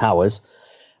the towers.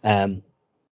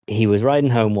 He was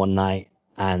riding home one night,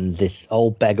 and this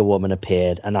old beggar woman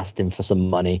appeared and asked him for some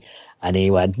money, and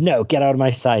he went, "No, get out of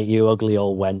my sight, you ugly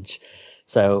old wench."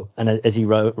 So, and as he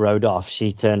rode off,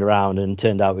 she turned around and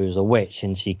turned out he was a witch,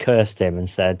 and she cursed him and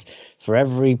said, "For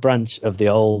every branch of the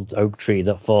old oak tree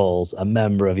that falls, a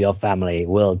member of your family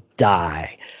will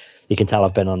die." You can tell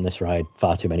I've been on this ride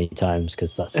far too many times,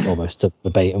 because that's almost a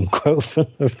verbatim quote from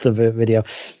the video.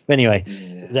 Anyway,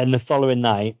 Then the following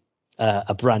night,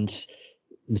 a branch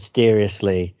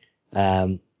mysteriously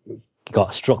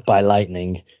got struck by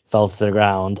lightning, fell to the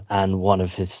ground, and one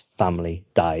of his family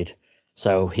died.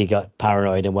 So he got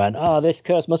paranoid and went, "Oh, this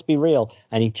curse must be real,"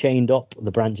 and he chained up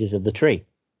the branches of the tree.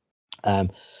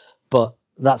 But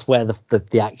that's where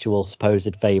the actual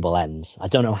supposed fable ends. I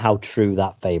don't know how true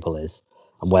that fable is,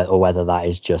 and whether that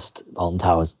is just Alton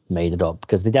Towers made it up,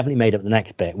 because they definitely made up the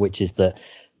next bit, which is that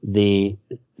the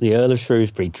Earl of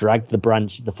Shrewsbury dragged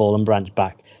the fallen branch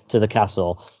back to the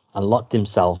castle and locked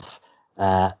himself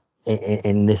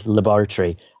in this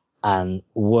laboratory and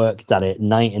worked at it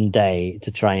night and day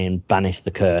to try and banish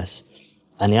the curse.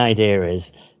 And the idea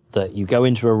is that you go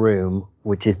into a room,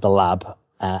 which is the lab,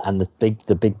 and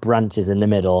the big branches in the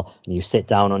middle, and you sit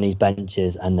down on these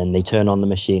benches, and then they turn on the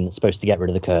machine that's supposed to get rid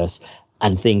of the curse,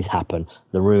 and things happen.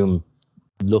 The room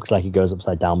looks like it goes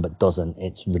upside down, but doesn't.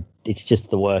 It's just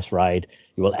the worst ride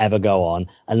you will ever go on,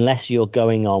 unless you're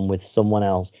going on with someone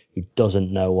else who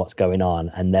doesn't know what's going on,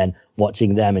 and then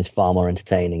watching them is far more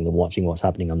entertaining than watching what's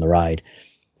happening on the ride,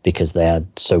 because they are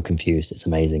so confused. It's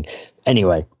amazing.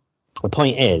 Anyway, the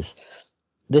point is,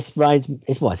 this ride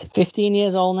is 15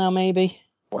 years old now, maybe.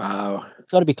 Wow.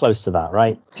 It's got to be close to that,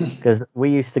 right? Because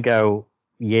we used to go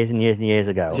years and years and years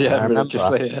ago. Yeah, I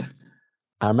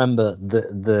remember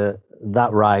that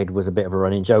ride was a bit of a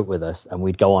running joke with us, and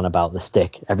we'd go on about the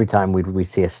stick. Every time we'd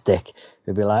see a stick,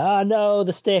 we'd be like, "Oh no,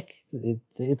 the stick!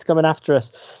 It's coming after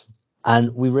us!"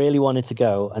 And we really wanted to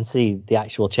go and see the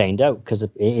actual chained oak because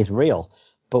it is real,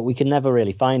 but we could never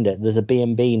really find it. There's a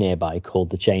B&B nearby called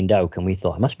the Chained Oak, and we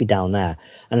thought it must be down there,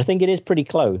 and I think it is pretty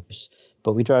close.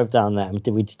 But we drove down there, and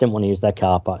we just didn't want to use their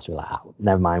car park. So we're like,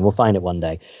 never mind, we'll find it one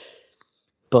day.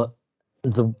 But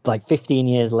 15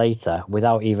 years later,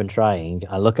 without even trying,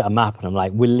 I look at a map and I'm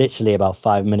like, we're literally about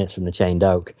 5 minutes from the Chained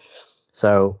Oak.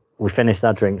 So we finished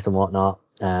our drinks and whatnot.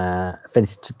 Had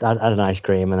an ice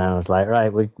cream, and then I was like,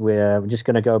 right, we're just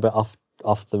going to go a bit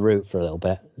off the route for a little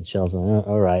bit. And she was like, oh,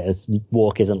 all right, this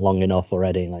walk isn't long enough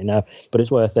already. I'm like, no, but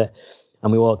it's worth it.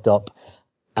 And we walked up,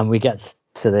 and we get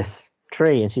to this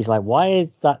tree, and she's like, why is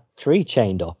that tree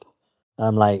chained up?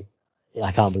 I'm like,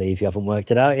 I can't believe you haven't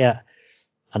worked it out yet.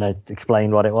 And I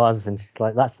explained what it was, and she's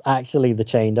like, that's actually the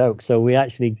Chained Oak. So we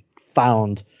actually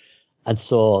found and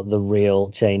saw the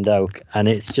real Chained Oak, and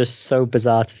it's just so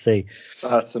bizarre to see.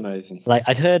 That's amazing. Like,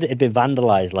 I'd heard it had been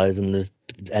vandalized loads, and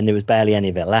there was barely any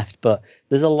of it left, but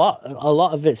there's a lot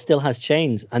of it still has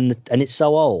chains, and it's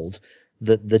so old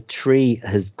that the tree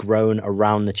has grown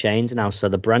around the chains now, so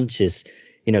the branches,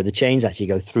 the chains actually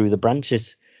go through the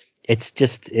branches.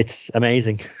 It's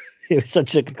amazing. It was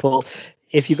such a cool.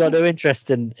 If you've got no interest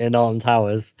in Alton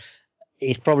Towers,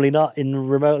 it's probably not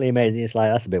remotely amazing. It's like,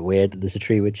 that's a bit weird that there's a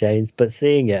tree with chains, but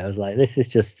seeing it, I was like, this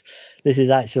is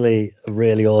actually a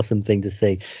really awesome thing to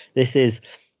see. This is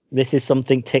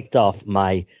something ticked off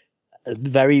my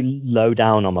very low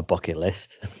down on my bucket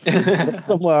list.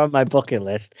 Somewhere on my bucket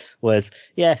list was,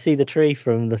 see the tree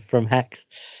from Hex.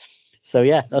 So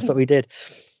yeah, that's what we did.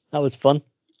 That was fun.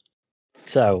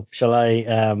 So shall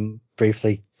I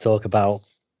briefly talk about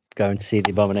going to see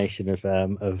the Abomination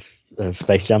of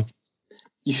Space Jam?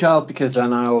 You shall, because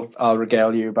then I'll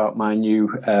regale you about my new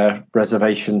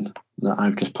reservation that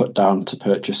I've just put down to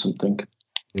purchase something.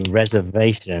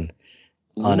 Reservation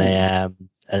on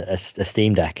a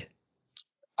Steam Deck.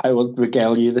 I will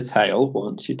regale you the tale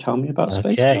once you tell me about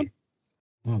Space Jam.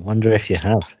 I wonder if you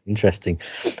have. Interesting.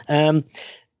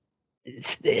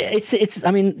 It's.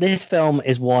 I mean, this film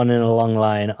is one in a long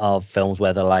line of films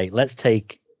where they're like, let's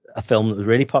take a film that was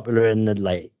really popular in the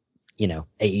late,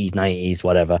 80s, 90s,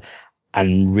 whatever,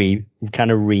 and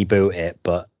kind of reboot it,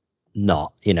 but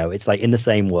not. It's like in the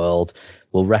same world.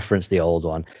 We'll reference the old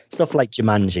one. Stuff like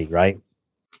Jumanji, right?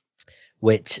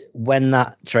 Which, when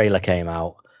that trailer came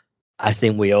out, I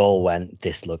think we all went,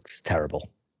 this looks terrible.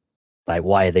 Like,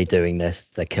 why are they doing this?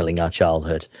 They're killing our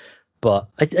childhood. But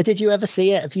did you ever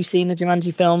see it? Have you seen the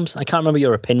Jumanji films? I can't remember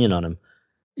your opinion on them.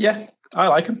 Yeah, I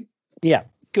like them. Yeah,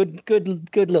 good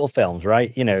little films,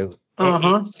 right?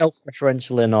 It's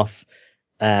self-referential enough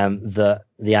that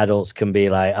the adults can be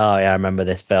like, oh yeah, I remember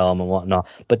this film and whatnot,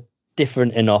 but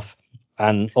different enough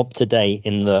and up to date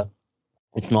in that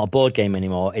it's not a board game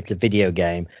anymore, it's a video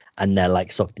game, and they're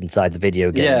like sucked inside the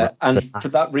video game. Yeah, and for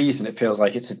that reason, it feels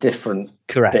like it's a different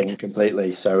thing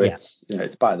completely. So it's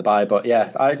it's by the by, but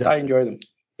yeah, I enjoy them.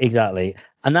 Exactly,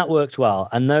 and that worked well.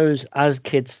 And those, as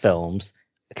kids' films,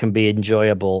 can be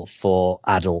enjoyable for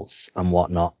adults and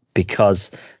whatnot,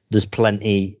 because there's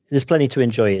plenty to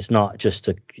enjoy. It's not just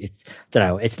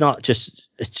it's not just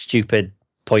a stupid,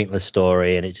 pointless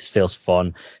story, and it just feels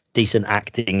fun. Decent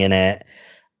acting in it.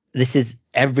 This is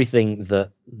everything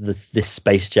that this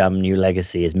Space Jam New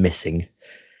Legacy is missing.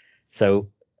 So,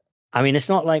 I mean, it's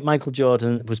not like Michael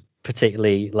Jordan was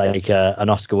particularly like an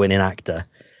Oscar-winning actor,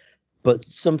 but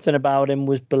something about him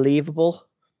was believable,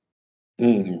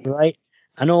 right?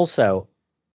 And also,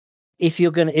 if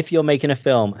you're making a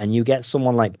film and you get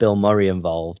someone like Bill Murray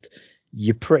involved,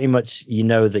 you pretty much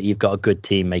that you've got a good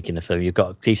team making the film. You've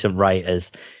got decent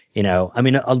writers. I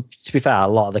mean, to be fair, a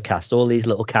lot of the cast, all these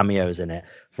little cameos in it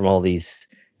from all these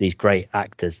great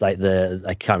actors, like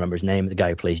I can't remember his name, the guy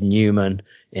who plays Newman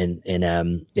in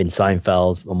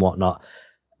Seinfeld and whatnot.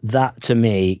 That to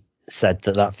me said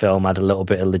that film had a little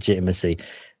bit of legitimacy.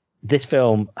 This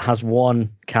film has one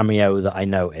cameo that I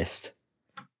noticed.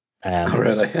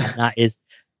 Really? That is,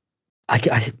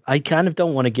 I kind of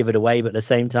don't want to give it away, but at the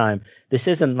same time, this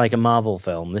isn't like a Marvel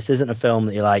film. This isn't a film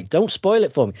that you're like, don't spoil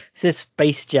it for me. This is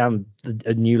Space Jam,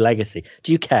 a New Legacy.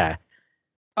 Do you care?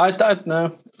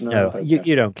 No,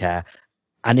 you don't care.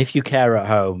 And if you care at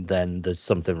home, then there's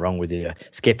something wrong with you.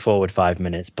 Skip forward 5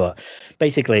 minutes. But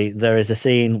basically, there is a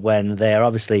scene when they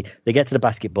get to the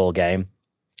basketball game.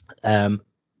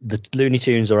 the Looney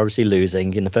Tunes are obviously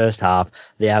losing in the first half.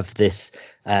 They have this,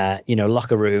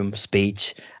 locker room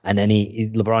speech, and then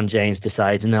LeBron James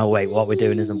decides, no, wait, what we're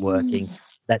doing isn't working.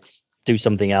 Let's do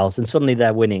something else. And suddenly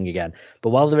they're winning again. But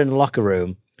while they're in the locker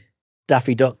room,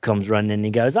 Daffy Duck comes running and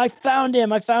he goes, I found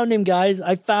him, guys.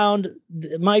 I found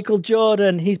Michael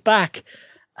Jordan. He's back.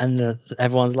 And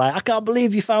everyone's like, I can't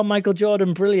believe you found Michael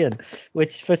Jordan. Brilliant.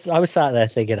 Which I was sat there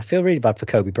thinking, I feel really bad for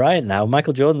Kobe Bryant now.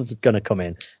 Michael Jordan's going to come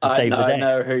in and save the day. I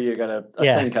know who you're going to.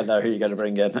 I think I know who you're going to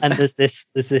bring in. And there's this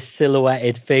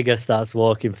silhouetted figure starts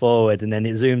walking forward, and then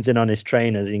it zooms in on his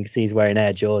trainers, and you can see he's wearing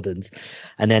Air Jordans,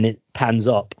 and then it pans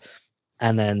up,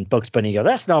 and then Bugs Bunny goes,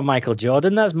 "That's not Michael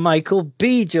Jordan. That's Michael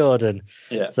B. Jordan."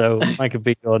 Yeah. So Michael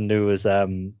B. Jordan, who was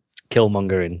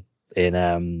Killmonger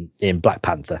in Black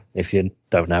Panther, if you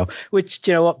don't know, which,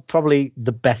 do you know what, probably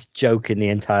the best joke in the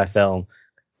entire film,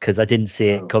 because I didn't see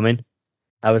it coming.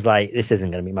 I was like, this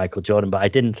isn't going to be Michael Jordan, but I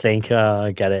didn't think,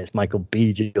 I get it, it's Michael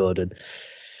B. Jordan.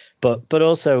 But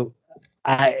also,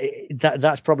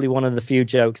 that's probably one of the few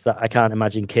jokes that I can't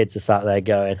imagine kids are sat there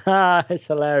going, it's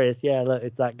hilarious, yeah, look,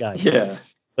 it's that guy. Yeah.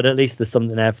 But at least there's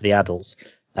something there for the adults.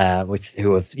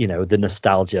 Who have, the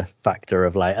nostalgia factor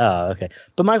of like, oh, okay.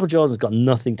 But Michael Jordan's got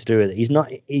nothing to do with it. He's not.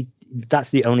 That's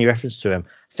the only reference to him.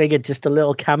 Figured just a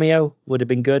little cameo would have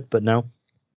been good, but no.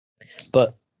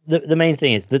 But the main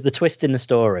thing is the twist in the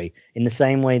story, in the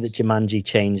same way that Jumanji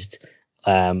changed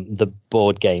the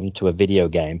board game to a video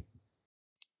game.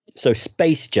 So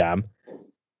Space Jam,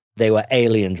 they were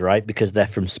aliens, right? Because they're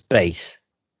from space,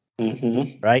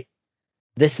 right?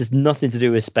 This has nothing to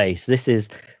do with space. This is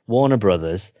Warner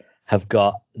Brothers have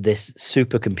got this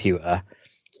supercomputer,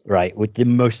 right, with the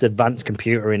most advanced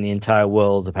computer in the entire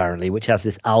world, apparently, which has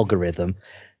this algorithm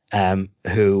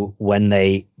who, when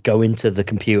they go into the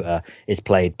computer, is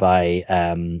played by,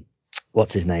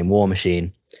 what's his name, War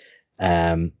Machine.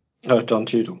 Don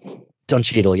Cheadle. Don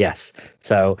Cheadle, yes.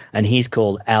 So, and he's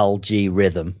called LG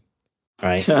Rhythm,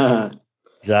 right?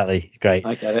 Exactly. Great.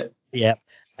 I get it. Yeah.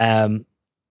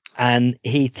 And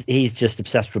he's just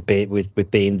obsessed with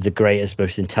being the greatest,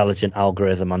 most intelligent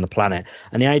algorithm on the planet.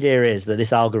 And the idea is that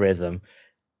this algorithm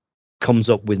comes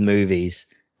up with movies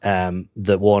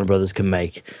that Warner Brothers can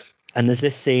make. And there's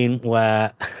this scene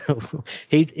where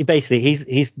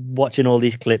he's watching all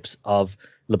these clips of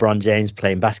LeBron James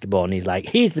playing basketball, and he's like,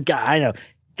 he's the guy, I know,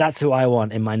 that's who I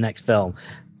want in my next film.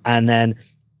 And then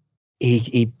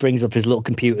he brings up his little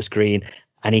computer screen,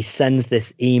 and he sends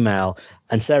this email,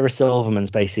 and Sarah Silverman's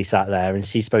basically sat there, and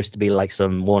she's supposed to be like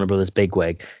some Warner Brothers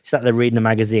bigwig. She's sat there reading a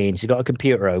magazine. She's got a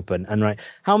computer open, and right,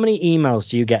 how many emails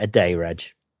do you get a day, Reg?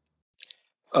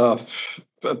 About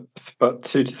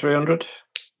 200 to 300.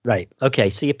 Right.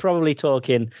 Okay. So you're probably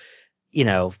talking,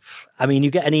 you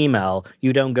get an email.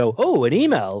 You don't go, oh, an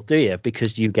email, do you?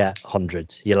 Because you get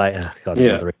hundreds. You're like, oh, God,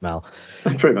 another email.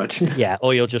 Pretty much. Yeah.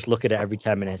 Or you'll just look at it every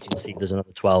 10 minutes. You'll see there's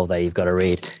another 12 there you've got to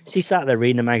read. She sat there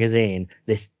reading a magazine,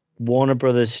 this Warner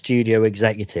Brothers studio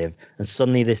executive, and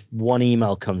suddenly this one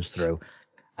email comes through,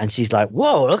 and she's like,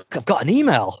 whoa, look, I've got an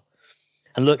email.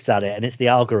 And looks at it, and it's the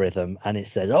algorithm, and it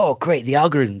says, oh, great, the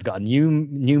algorithm's got a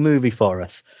new movie for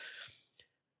us.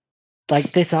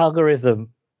 Like, this algorithm,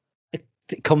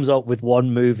 it comes up with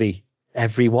one movie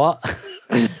every what?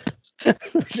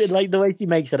 Like, the way she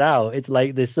makes it out, it's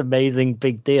like this amazing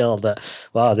big deal that,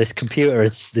 wow, this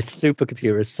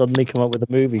supercomputer has suddenly come up with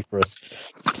a movie for us.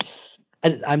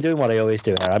 And I'm doing what I always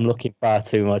do here. I'm looking far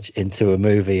too much into a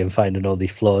movie and finding all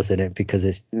these flaws in it, because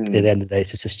it's at the end of the day, it's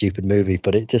just a stupid movie.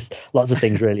 But it just, lots of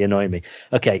things really annoy me.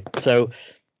 Okay, so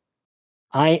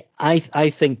I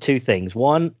think two things.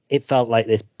 One, it felt like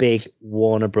this big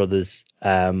Warner Brothers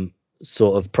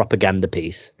sort of propaganda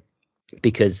piece,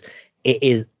 because it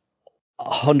is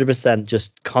 100%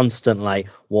 just constant, like,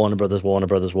 Warner Brothers.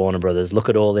 Look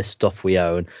at all this stuff we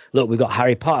own. Look, we've got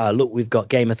Harry Potter. Look, we've got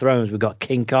Game of Thrones. We've got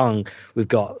King Kong. We've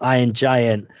got Iron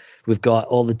Giant. We've got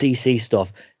all the DC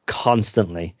stuff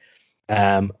constantly.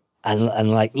 And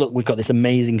like, look, we've got this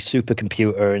amazing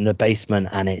supercomputer in the basement,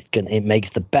 and it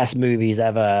makes the best movies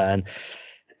ever. And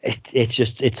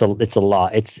it's a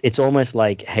lot. It's almost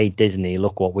like, hey, Disney,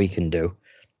 look what we can do.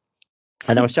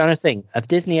 And I was trying to think, have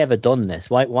Disney ever done this?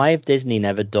 Why have Disney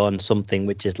never done something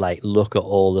which is like, look at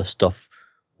all the stuff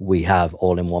we have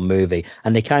all in one movie?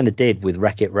 And they kind of did with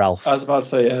Wreck-It Ralph. I was about to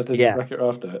say, yeah, Wreck-It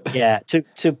Ralph do it. Yeah,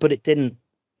 but it didn't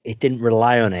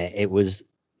rely on it. It was,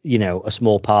 a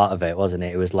small part of it, wasn't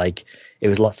it? It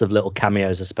was lots of little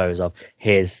cameos, I suppose, of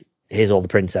here's all the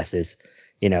princesses.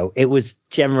 It was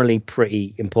generally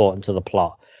pretty important to the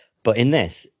plot. But in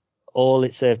this, all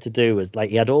it served to do was,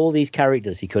 like, he had all these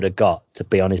characters he could have got to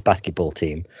be on his basketball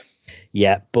team.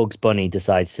 Yeah, Bugs Bunny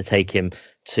decides to take him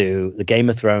to the Game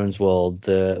of Thrones world,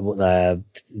 the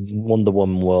Wonder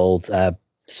Woman world,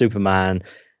 Superman,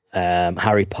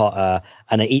 Harry Potter,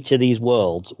 and at each of these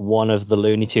worlds, one of the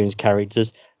Looney Tunes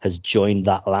characters has joined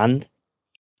that land.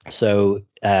 So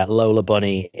Lola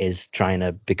Bunny is trying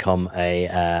to become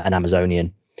an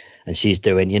Amazonian, and she's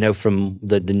doing, from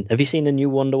the. Have you seen the new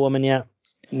Wonder Woman yet?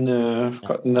 No, I've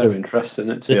got no interest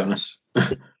in it, to be honest.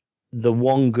 The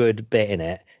one good bit in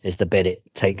it is the bit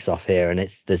it takes off here, and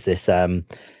there's this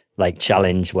like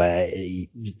challenge where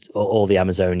all the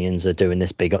Amazonians are doing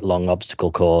this big long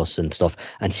obstacle course and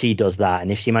stuff, and she does that, and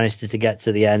if she manages to get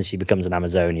to the end, she becomes an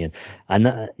Amazonian,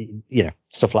 and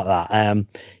stuff like that.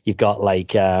 You've got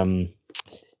like who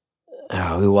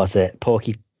was it?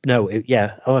 Porky? No,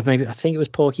 maybe I think it was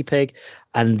Porky Pig,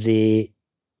 and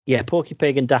Porky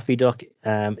Pig and Daffy Duck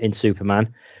in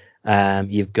Superman.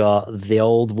 You've got the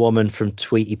old woman from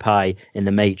Tweety Pie in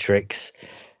The Matrix,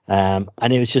 and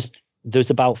it was just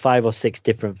there's about 5 or 6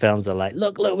 different films that are like,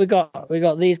 look, we got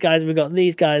these guys, we got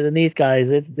these guys and these guys.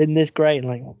 Isn't this great? And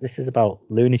like, this is about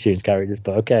Looney Tunes characters,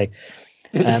 but okay.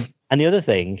 And the other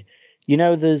thing,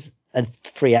 there's a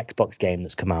free Xbox game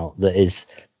that's come out that is,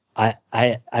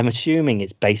 I'm assuming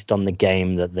it's based on the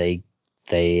game that they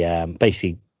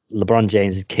basically. LeBron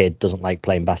James' kid doesn't like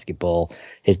playing basketball.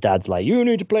 His dad's like, you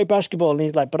need to play basketball. And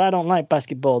he's like, but I don't like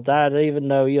basketball, Dad, even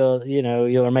though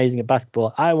you're amazing at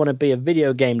basketball. I want to be a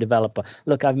video game developer.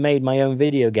 Look, I've made my own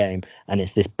video game. And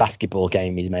it's this basketball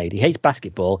game he's made. He hates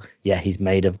basketball. Yeah, he's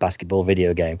made a basketball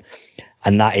video game.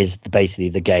 And that is basically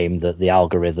the game that the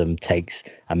algorithm takes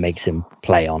and makes him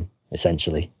play on,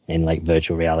 essentially, in like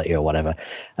virtual reality or whatever.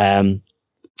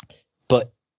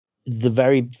 But the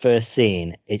very first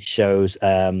scene, it shows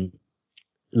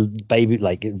baby,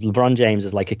 like LeBron James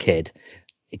is like a kid.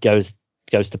 It goes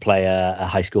to play a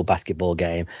high school basketball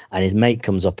game, and his mate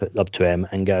comes up to him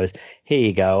and goes, "Here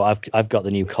you go, I've got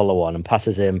the new color one," and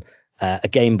passes him a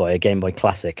Game Boy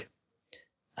Classic.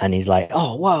 And he's like,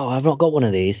 "Oh wow, I've not got one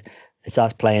of these." He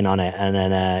starts playing on it, and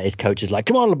then his coach is like,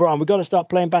 "Come on, LeBron, we've got to start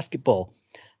playing basketball."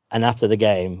 And after the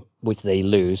game, which they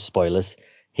lose, spoilers,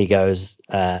 he goes,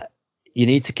 you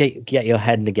need to get your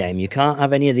head in the game. You can't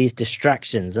have any of these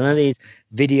distractions, none of these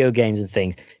video games and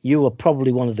things. You are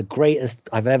probably one of the greatest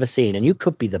I've ever seen, and you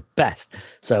could be the best.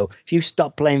 So if you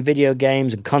stop playing video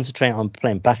games and concentrate on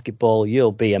playing basketball,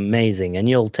 you'll be amazing, and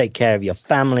you'll take care of your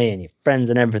family and your friends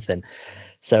and everything.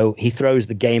 So he throws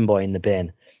the Game Boy in the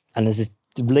bin, and there's this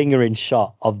lingering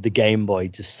shot of the Game Boy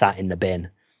just sat in the bin.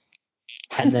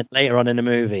 And then later on in the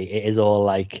movie, it is all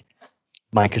like,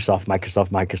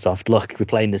 Microsoft. Look, we're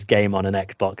playing this game on an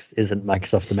Xbox. Isn't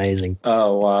Microsoft amazing?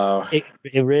 Oh, wow. It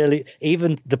really,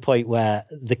 even the point where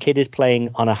the kid is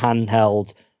playing on a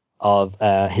handheld of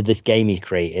this game he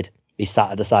created. He's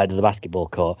sat at the side of the basketball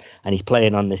court and he's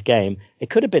playing on this game. It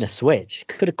could have been a Switch.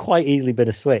 Could have quite easily been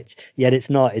a Switch. Yet it's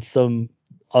not. It's some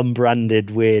unbranded,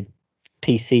 weird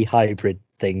PC hybrid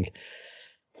thing.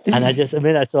 And I was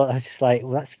just like,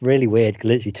 well, that's really weird.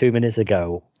 Literally 2 minutes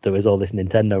ago, there was all this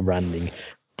Nintendo branding,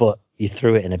 but you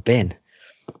threw it in a bin.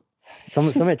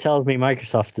 Something tells me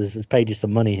Microsoft has paid you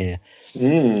some money here.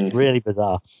 It's really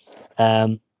bizarre.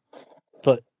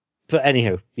 But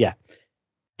anywho, yeah.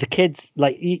 The kids,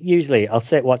 like, usually I'll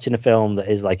sit watching a film that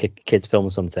is like a kid's film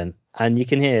or something, and you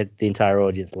can hear the entire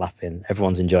audience laughing.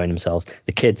 Everyone's enjoying themselves.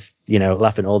 The kids,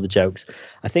 laughing at all the jokes.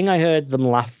 I think I heard them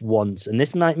laugh once, and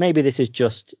maybe this is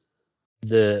just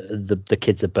the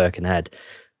kids at Birkenhead,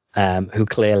 who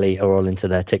clearly are all into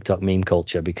their TikTok meme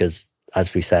culture because,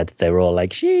 as we said, they were all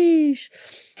like, sheesh.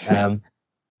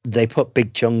 They put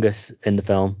Big Chungus in the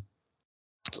film,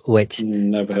 which...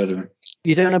 Never heard of him.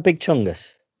 You don't know Big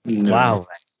Chungus? No. Wow.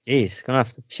 Jeez, gonna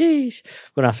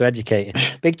have to educate you.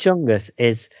 Big Chungus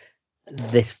is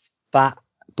this fat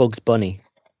Bugs Bunny.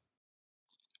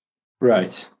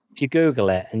 Right. If you Google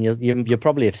it, and you'll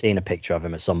probably have seen a picture of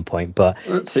him at some point. But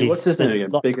let's see, what's his name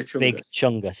again? Big Chungus.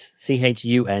 Chungus.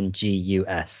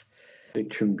 Big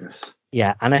Chungus.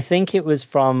 Yeah, and I think it was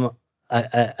from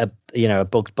a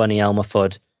Bugs Bunny Elmer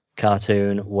Fudd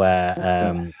cartoon where what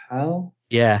the hell?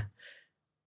 Yeah.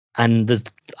 And there's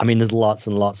lots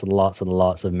and lots and lots and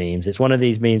lots of memes. It's one of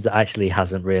these memes that actually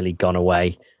hasn't really gone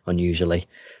away, unusually.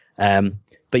 But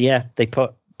yeah, they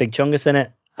put Big Chungus in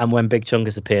it, and when Big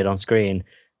Chungus appeared on screen,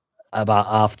 about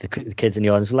half the kids in the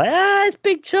audience were like, it's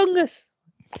Big Chungus.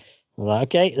 I'm like,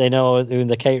 okay, they know who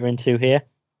they're catering to here.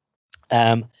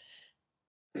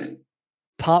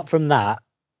 Apart from that,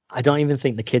 I don't even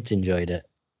think the kids enjoyed it.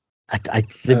 I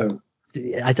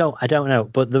don't know.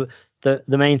 But the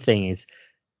main thing is,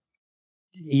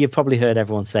 you've probably heard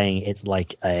everyone saying it's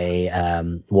like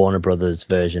a Warner Brothers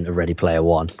version of Ready Player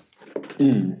One.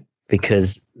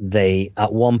 because they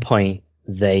at one point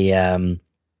they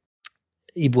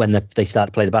when they start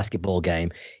to play the basketball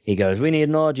game, he goes, "We need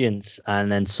an audience,"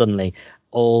 and then suddenly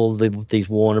all these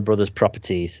Warner Brothers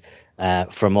properties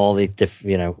from all the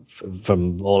different,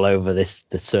 from all over the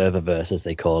serververse, as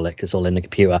they call it, because it's all in the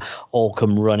computer, all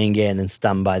come running in and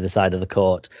stand by the side of the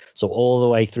court. So all the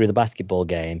way through the basketball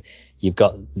game, you've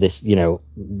got this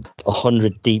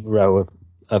 100 deep row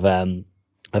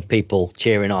of people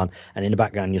cheering on, and in the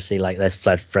background you'll see like there's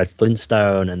Fred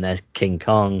Flintstone, and there's King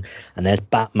Kong, and there's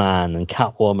Batman and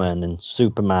Catwoman and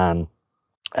Superman,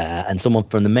 and someone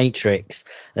from the Matrix.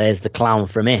 There's the clown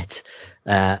from It,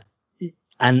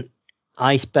 and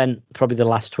I spent probably the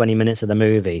last 20 minutes of the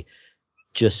movie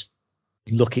just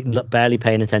barely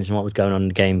paying attention to what was going on in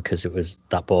the game because it was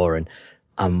that boring.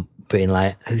 Being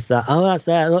like, "Who's that? Oh, that's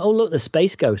there. Oh, look, the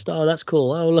Space Ghost. Oh, that's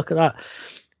cool. Oh, look at that."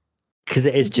 Because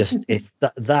it is just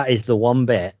that is the one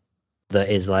bit that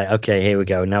is like, okay, here we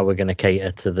go. Now we're going to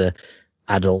cater to the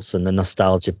adults and the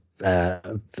nostalgia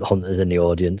hunters in the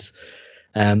audience.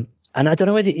 And I don't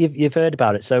know whether you've heard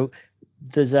about it. So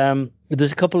there's a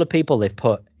couple of people they've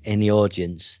put in the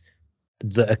audience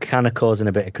that are kind of causing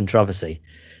a bit of controversy.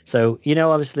 So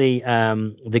obviously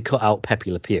they cut out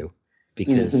Pepe Le Pew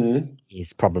because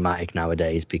he's problematic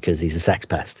nowadays because he's a sex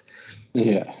pest.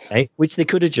 Yeah. Right? Which they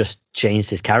could have just changed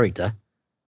his character.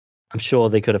 I'm sure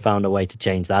they could have found a way to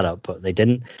change that up, but they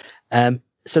didn't.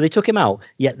 So they took him out,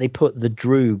 yet they put the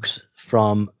Droogs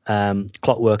from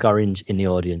Clockwork Orange in the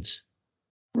audience.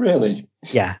 Really?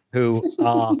 Yeah, who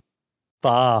are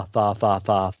far, far, far,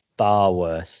 far, far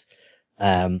worse.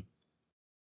 And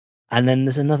then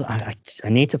there's another. I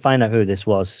need to find out who this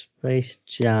was. Space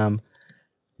Jam.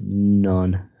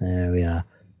 None. There we are.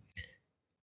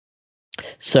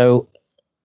 So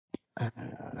I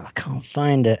can't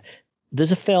find it.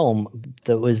 There's a film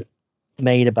that was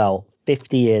made about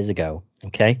 50 years ago,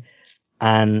 okay?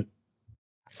 And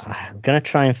I'm going to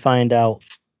try and find out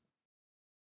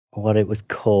what it was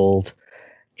called.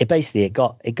 It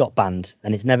got banned,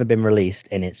 and it's never been released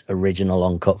in its original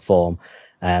uncut form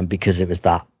because it was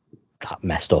that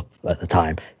messed up at the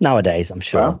time. Nowadays, I'm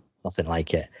sure nothing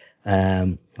like it.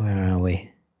 Where are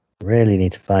we? Really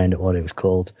need to find out what it was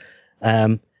called.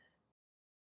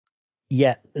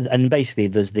 Yeah, and basically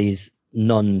there's these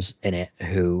nuns in it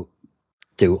who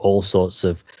do all sorts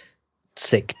of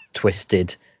sick,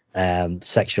 twisted,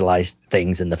 sexualized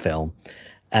things in the film,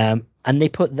 and they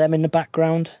put them in the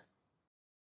background.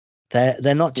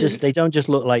 They're not just, they don't just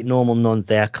look like normal nuns.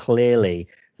 They are clearly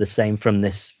the same from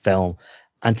this film,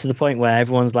 and to the point where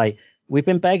everyone's like, "We've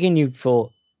been begging you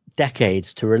for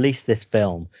decades to release this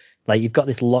film. Like, you've got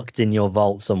this locked in your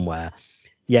vault somewhere."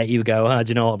 Yeah, you go, "Oh, do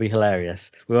you know what would be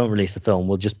hilarious? We won't release the film.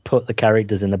 We'll just put the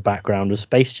characters in the background of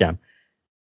Space Jam."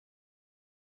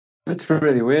 It's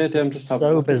really weird.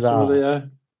 So bizarre.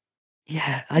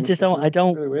 Yeah, I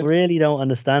really don't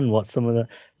understand what some of the.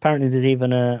 Apparently, there's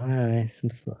even oh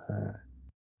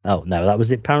no, that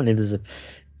was it. Apparently, there's a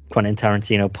Quentin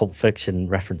Tarantino Pulp Fiction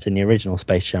reference in the original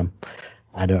Space Jam.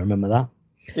 I don't remember that.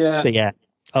 Yeah. But yeah.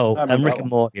 Oh, and Rick and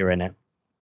Morty are in it.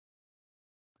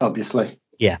 Obviously.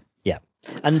 Yeah.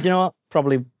 And you know what?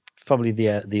 Probably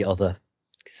the other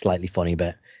slightly funny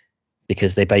bit,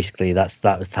 because they basically that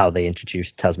was how they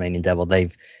introduced Tasmanian Devil.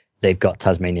 They've got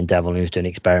Tasmanian Devil who's doing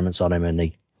experiments on him,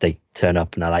 and they turn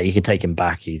up and they're like, "You can take him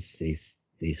back. He's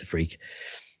a freak."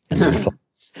 And really fun.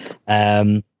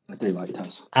 I do like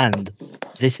Taz. And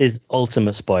this is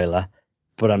ultimate spoiler,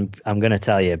 but I'm going to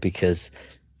tell you because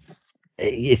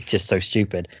it's just so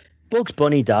stupid. Bugs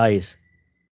Bunny dies.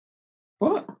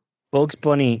 What? Bugs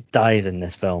Bunny dies in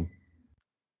this film.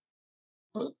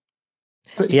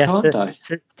 But he can't die.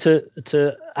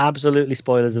 To absolutely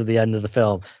spoilers of the end of the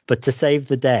film, but to save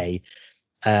the day,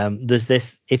 there's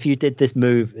this. If you did this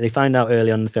move, they find out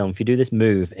early on in the film. If you do this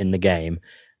move in the game,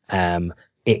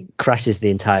 it crashes the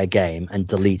entire game and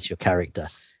deletes your character,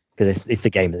 because it's the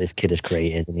game that this kid has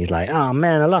created, and he's like, "Oh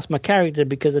man, I lost my character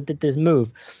because I did this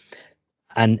move."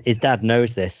 And his dad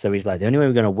knows this, so he's like, "The only way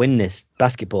we're going to win this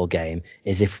basketball game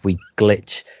is if we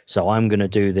glitch. So I'm going to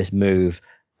do this move."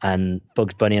 And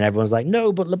Bugs Bunny and everyone's like,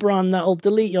 "No, but LeBron, that'll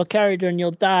delete your character and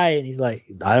you'll die." And he's like,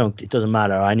 It doesn't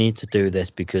matter. I need to do this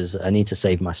because I need to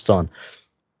save my son."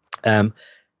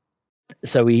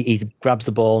 So he grabs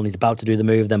the ball and he's about to do the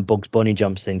move. Then Bugs Bunny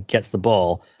jumps in, gets the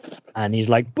ball, and he's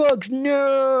like, "Bugs,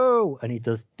 no!" And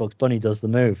Bugs Bunny does the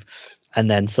move. And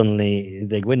then suddenly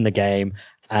they win the game.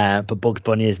 But Bugs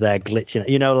Bunny is there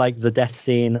glitching, like the death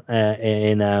scene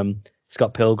in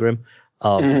Scott Pilgrim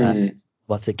of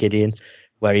Gideon,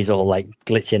 where he's all like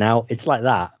glitching out. It's like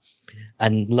that,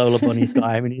 And Lola Bunny's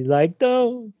got him, and he's like,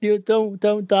 don't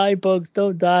die, Bugs,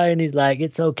 don't die. And he's like,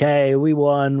 it's okay, we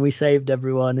won, we saved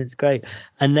everyone, it's great.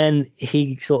 And then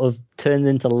he sort of turns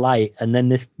into light, and then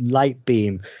this light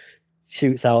beam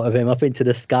shoots out of him up into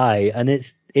the sky, and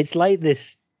it's like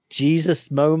this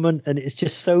Jesus moment, and it's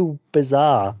just so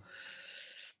bizarre.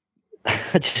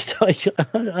 I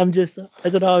don't know,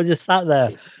 I just sat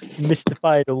there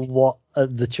mystified of what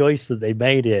the choice that they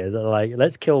made here. They're like,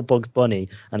 let's kill Bugs Bunny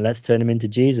and let's turn him into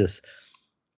Jesus.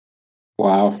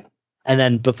 Wow. And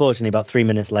then, unfortunately, about 3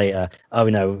 minutes later, oh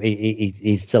no,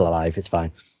 he's still alive. It's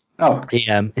fine. Oh,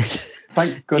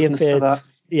 thank goodness for that.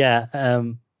 Yeah,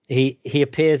 he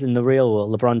appears in the real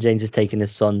world. LeBron James has taken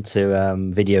his son to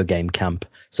video game camp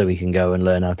so he can go and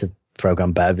learn how to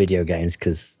program better video games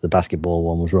because the basketball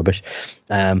one was rubbish.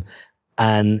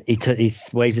 And he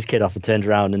waves his kid off and turns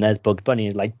around, and there's Bugs Bunny.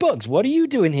 He's like, Bugs, what are you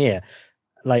doing here?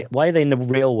 Like, why are they in the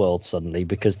real world suddenly?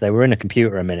 Because they were in a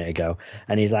computer a minute ago.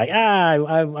 And he's like,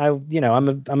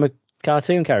 I'm a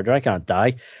cartoon character. I can't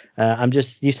die.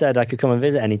 You said I could come and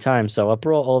visit anytime, so I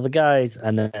brought all the guys.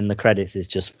 And then the credits is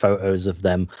just photos of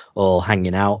them all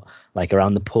hanging out, like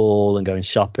around the pool and going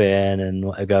shopping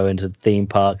and going to theme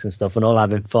parks and stuff and all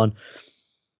having fun.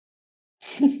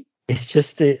 It's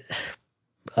just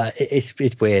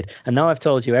it's weird. And now I've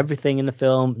told you everything in the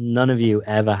film. None of you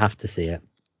ever have to see it.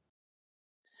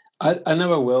 I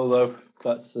never will, though.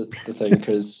 That's the thing,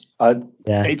 because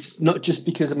it's not just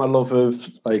because of my love of,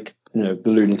 like, you know, the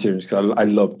Looney Tunes, because I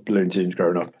loved Looney Tunes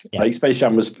growing up. Yeah. Like, Space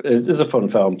Jam is a fun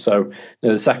film. So, you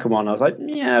know, the second one, I was like,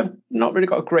 yeah, I've not really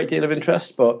got a great deal of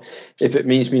interest, but if it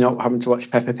means me not having to watch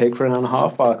Peppa Pig for an hour and a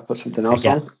half, I'll put something else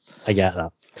on. I get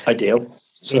that. Ideal.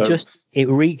 So. It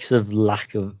reeks of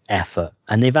lack of effort,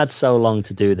 and they've had so long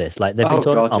to do this. Like, they've been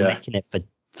talking about making it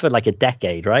for like a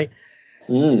decade, right?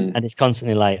 And it's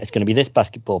constantly like, it's going to be this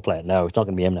basketball player. No, it's not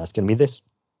going to be him now. It's going to be this.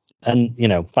 And, you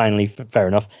know, finally, fair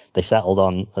enough, they settled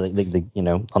on, on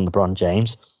LeBron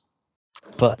James.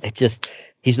 But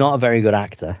he's not a very good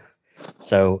actor.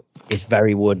 So it's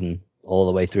very wooden all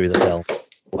the way through the film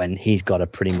when he's got to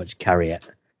pretty much carry it.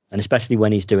 And especially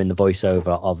when he's doing the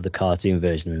voiceover of the cartoon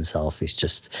version of himself, it's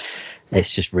just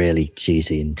really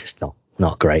cheesy and just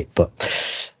not great. But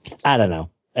I don't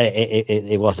know.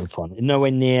 It wasn't fun. Nowhere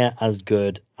near as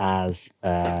good as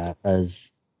Black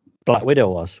Widow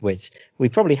was, which we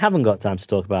probably haven't got time to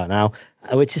talk about now,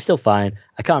 which is still fine.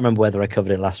 I can't remember whether I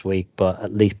covered it last week, but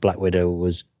at least Black Widow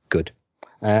was good.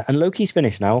 And Loki's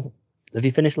finished now. Have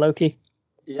you finished Loki?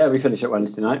 Yeah, we finished it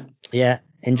Wednesday night. Yeah,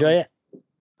 enjoy it.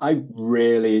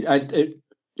 It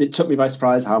took me by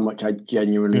surprise how much I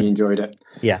genuinely enjoyed it.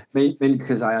 Yeah. Mainly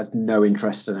because I had no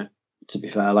interest in it, to be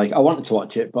fair. Like, I wanted to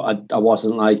watch it, but I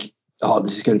wasn't like, oh,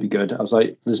 this is going to be good. I was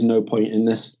like, there's no point in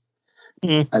this.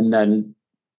 And then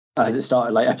as it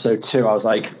started, like, episode 2, I was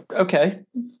like, okay,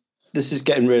 this is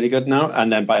getting really good now.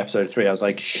 And then by episode 3, I was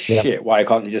like, shit, why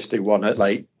can't you just do one at,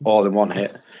 like, all in one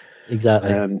hit?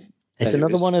 Exactly. It's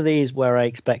another one of these where I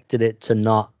expected it to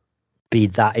not be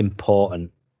that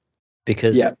important.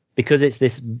 Because it's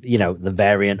this, you know, the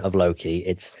variant of Loki.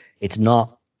 It's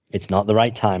not the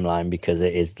right timeline, because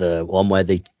it is the one where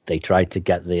they tried to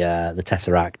get the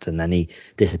Tesseract and then he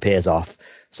disappears off.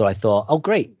 So I thought, oh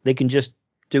great, they can just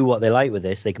do what they like with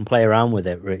this. They can play around with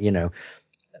it, you know,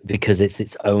 because it's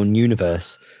its own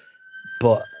universe.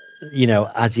 But, you know,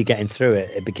 as you're getting through it,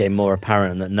 it became more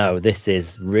apparent that no, this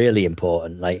is really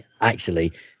important. Like,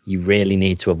 actually, you really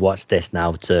need to have watched this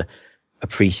now to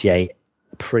appreciate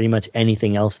pretty much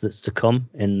anything else that's to come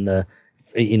in the,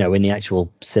 you know, in the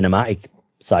actual cinematic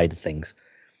side of things.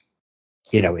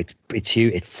 You know, it's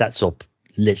huge. It sets up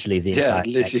literally the entire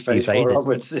next few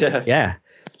phases.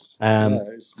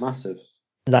 It's massive.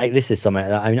 Like, this is something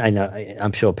that I know.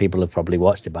 I'm sure people have probably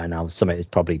watched it by now. Something is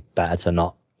probably better to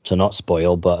not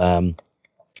spoil. But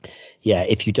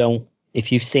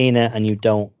if you've seen it and you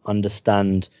don't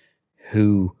understand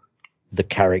who the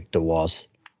character was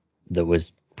that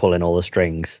was pulling all the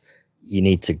strings, you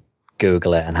need to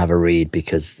Google it and have a read,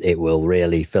 because it will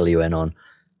really fill you in on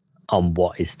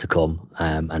what is to come,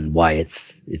 and why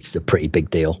it's a pretty big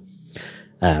deal.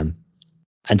 And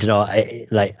you know, I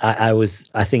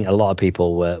think a lot of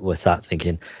people were sat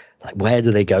thinking, like, where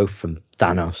do they go from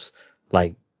Thanos?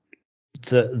 Like,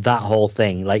 that whole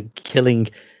thing, like killing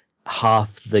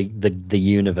half the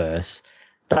universe.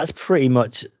 That's pretty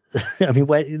much. I mean,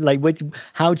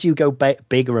 how do you go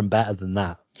bigger and better than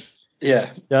that?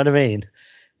 Yeah, you know what I mean?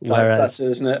 Whereas, that's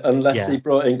it, isn't it? Unless they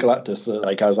brought in Galactus,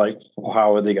 like I was like,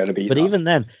 how are they going to beat? But that? Even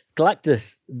then,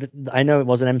 Galactus. I know it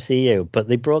was an MCU, but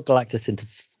they brought Galactus into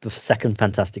the second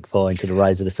Fantastic Four, into the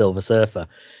Rise of the Silver Surfer.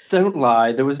 Don't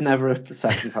lie, there was never a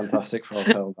second Fantastic Four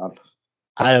film, man.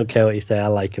 I don't care what you say. I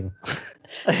like him.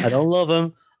 I don't love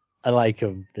him. I like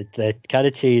them. They're kind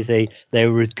of cheesy. They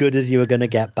were as good as you were going to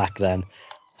get back then.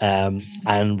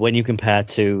 And when you compare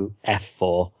to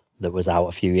F4 that was out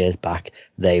a few years back,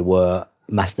 they were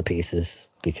masterpieces,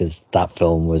 because that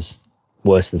film was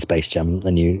worse than Space Jam,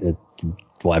 the new,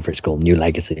 whatever it's called, New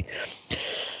Legacy.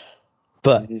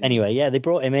 But anyway, yeah, they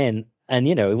brought him in, and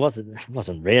it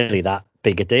wasn't really that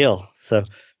big a deal. So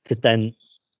to then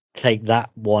take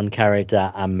that one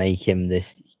character and make him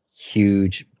this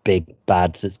huge big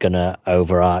bad that's going to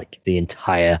overarch the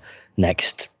entire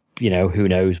next, who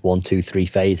knows, 1, 2, 3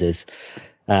 phases.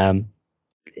 I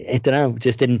don't know,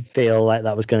 just didn't feel like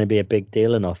that was going to be a big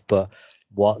deal enough. But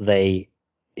what they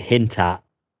hint at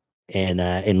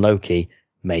in Loki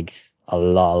makes a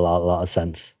lot of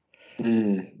sense.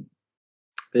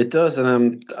 It does,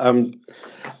 and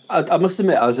I must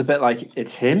admit, I was a bit like,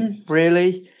 it's him,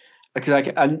 really,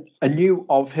 because I knew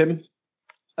of him,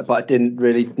 but I didn't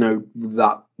really know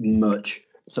that much,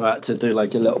 so I had to do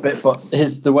like a little bit. But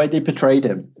the way they portrayed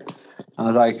him, I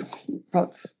was like,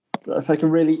 that's like a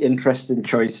really interesting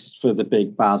choice for the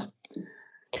big bad.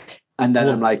 And then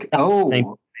I'm like, actually,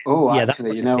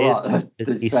 you know what?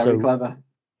 It's very so clever.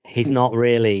 He's not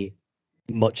really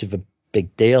much of a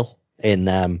big deal in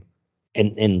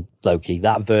Loki.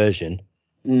 That version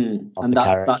of and the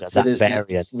character,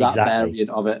 that variant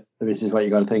of it. This is what you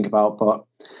got to think about. But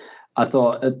I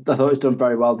thought it was done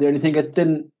very well. The only thing I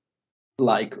didn't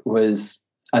like was,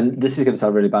 and this is going to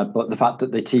sound really bad, but the fact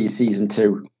that they teased season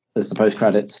 2 as the post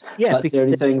credits. Yeah, that's the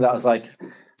only thing that was like,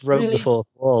 broke the fourth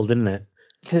wall, didn't it?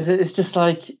 Because it's just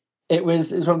like, it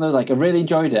was one of those, like, I really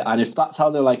enjoyed it, and if that's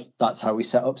how they're like, that's how we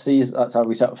set up phase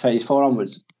 4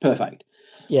 onwards, perfect.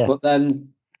 Yeah. But then,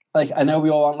 like, I know we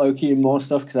all want Loki and more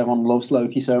stuff because everyone loves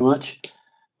Loki so much,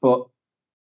 but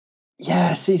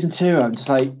yeah, season 2, I'm just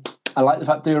like, I like the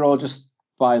fact they were all just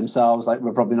by themselves. Like,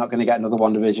 we're probably not going to get another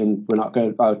WandaVision.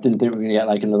 I didn't think we were going to get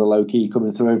like another Loki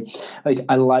coming through. Like,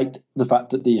 I liked the fact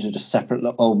that these are just separate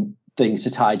little things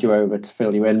to tide you over, to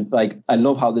fill you in. Like, I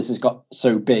love how this has got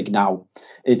so big now.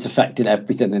 It's affected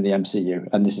everything in the MCU,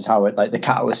 and this is how it, like, the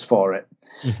catalyst for it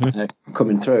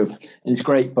coming through. And it's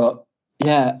great, but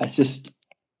yeah, it's just,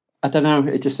 I don't know.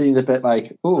 It just seems a bit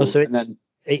like, are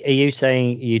you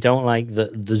saying you don't like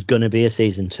that there's going to be a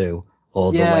season 2,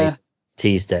 or the way they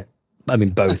teased it? I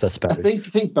mean, both, I suppose. I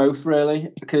think both,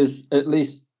 really, because at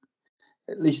least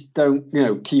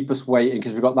don't keep us waiting,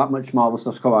 because we've got that much Marvel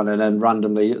stuff to come on, and then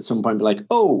randomly at some point be like,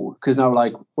 because now,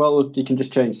 like, well, you can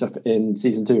just change stuff in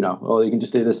season 2 now, or you can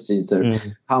just do this in season 2.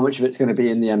 How much of it's going to be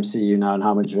in the MCU now, and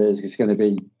how much of it is going to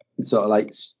be sort of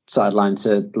like sidelined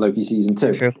to Loki season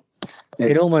 2? True.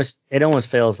 It almost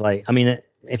feels like, I mean,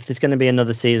 if there's going to be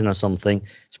another season or something,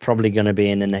 it's probably going to be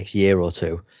in the next year or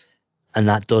two. And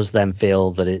that does then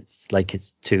feel that it's like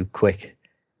it's too quick,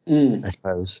 I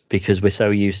suppose, because we're so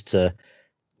used to,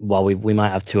 while we might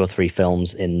have 2 or 3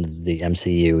 films in the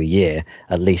MCU a year,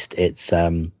 at least it's,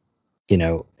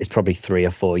 it's probably 3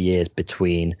 or 4 years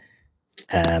between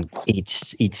each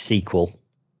sequel.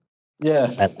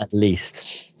 Yeah. At least,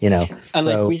 And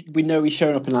so, like, we know he's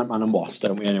showing up in Ant-Man and Wasp,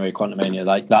 don't we, anyway, Quantumania?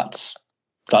 Like, that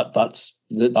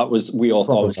was, we all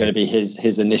thought it was going to be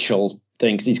his initial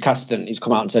thing, because he's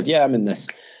come out and said, I'm in this.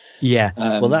 Yeah,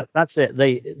 well, that's it.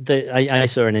 I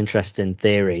saw an interesting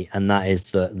theory, and that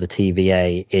is that the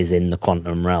TVA is in the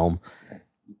quantum realm,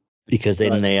 because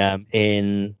in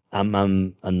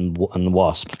Ant-Man and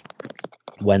Wasp,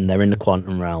 when they're in the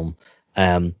quantum realm,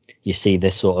 you see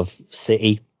this sort of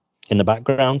city in the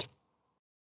background,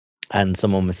 and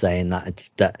someone was saying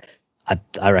that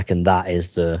I reckon that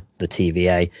is the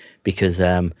TVA, because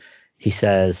he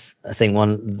says, I think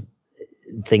one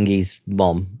Thingy's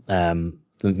mom,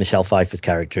 Michelle Pfeiffer's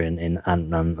character in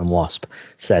Ant-Man and Wasp,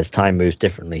 says time moves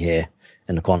differently here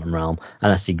in the quantum realm,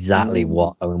 and that's exactly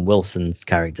what Owen Wilson's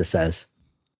character says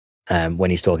when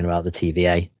he's talking about the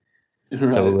TVA. Right,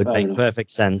 so it would make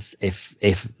perfect sense if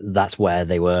that's where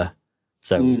they were.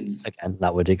 So again,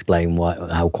 that would explain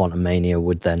how Quantumania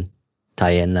would then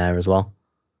tie in there as well.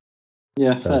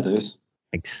 Yeah, so fair dues.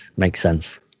 Makes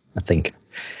sense, I think.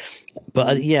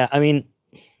 But yeah, I mean,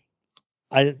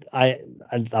 I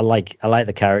like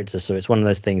the character, so it's one of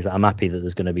those things that I'm happy that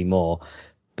there's going to be more.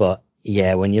 But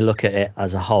yeah, when you look at it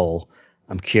as a whole,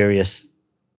 I'm curious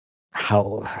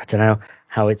how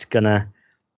it's gonna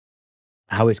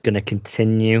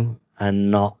continue,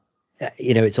 and not,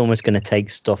 it's almost going to take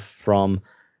stuff from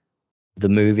the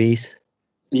movies.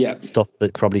 Yeah, stuff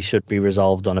that probably should be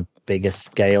resolved on a bigger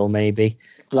scale, maybe.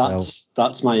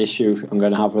 That's my issue I'm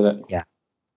going to have with it. Yeah,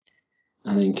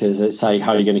 I think because it's like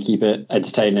how you're going to keep it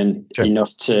entertaining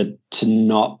enough to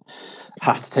not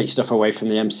have to take stuff away from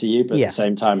the MCU, but at the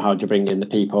same time, how do you bring in the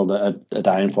people that are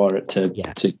dying for it to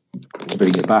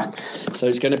bring it back? So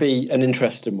it's going to be an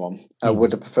interesting one. I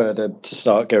would have preferred to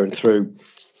start going through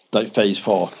like phase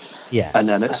 4, and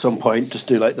then at some point just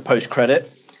do like the post credit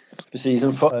for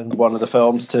season 4 and one of the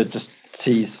films to just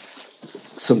tease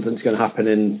something's going to happen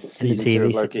in season 2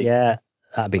 of Loki. Yeah,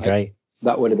 that'd be great.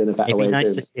 That would have been a better way.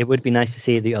 It would be nice to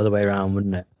see it the other way around,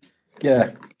 wouldn't it?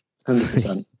 Yeah,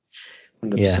 100%.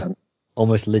 100%. Yeah,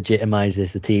 almost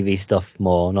legitimizes the TV stuff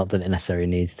more. Not that it necessarily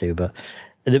needs to, but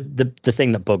the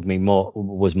thing that bugged me more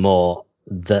was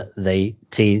that they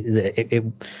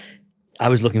teased. I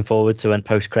was looking forward to an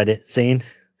post credit scene,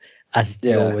 as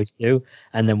they always do,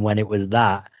 and then when it was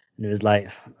that. And it was like,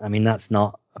 I mean, that's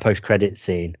not a post-credit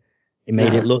scene. It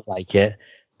made it look like it,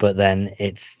 but then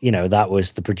it's, that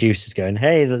was the producers going,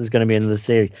 hey, there's going to be another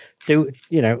series.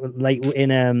 Like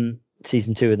in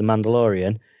season 2 of The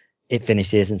Mandalorian, it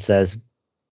finishes and says,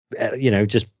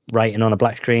 just writing on a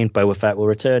black screen, Boba Fett will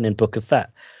return in Book of Fett.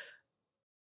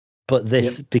 But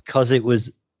this, because it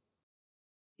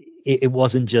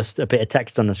wasn't just a bit of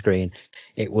text on the screen.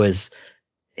 It was,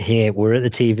 here we're at the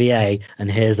TVA and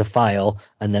here's a file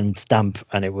and then stamp,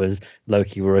 and it was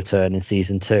Loki will return in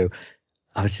season 2.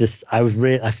 I was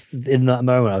really in that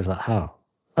moment I was like, oh,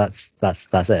 that's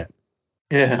it.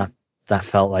 Yeah, that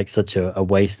felt like such a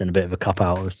waste and a bit of a cop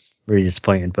out. I was really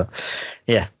disappointed, but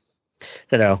yeah,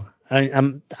 I don't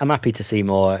know. I'm happy to see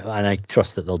more, and I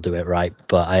trust that they'll do it right,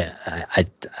 but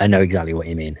I know exactly what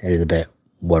you mean. It is a bit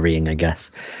worrying, I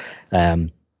guess.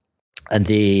 And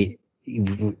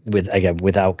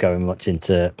without going much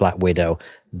into Black Widow,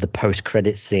 the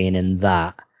post-credit scene in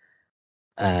that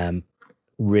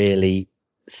really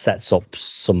sets up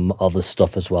some other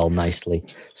stuff as well nicely.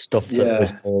 Stuff that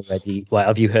was already. Well,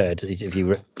 have you heard?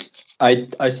 I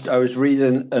was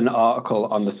reading an article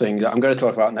on the thing that I'm going to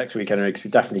talk about next week anyway, because we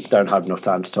definitely don't have enough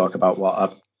time to talk about what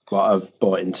I've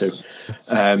bought into.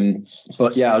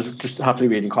 But yeah, I was just happily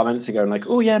reading comments and going like,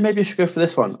 oh yeah, maybe I should go for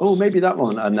this one. Oh, maybe that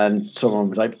one. And then someone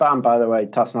was like, bam, by the way,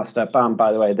 Taskmaster, bam,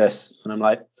 by the way, this. And I'm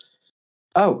like,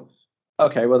 oh,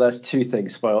 okay, well, there's 2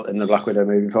 things spoiled in the Black Widow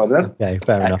movie for them. Okay,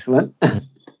 fair enough. Excellent.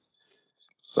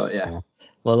 But yeah.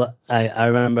 Well, I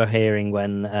remember hearing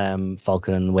when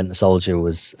Falcon and Winter Soldier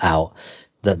was out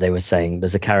that they were saying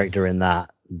there's a character in that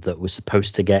was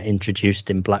supposed to get introduced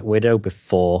in Black Widow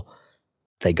before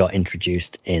they got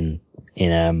introduced in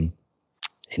Falcon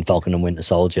and Winter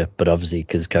Soldier, but obviously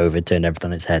because COVID turned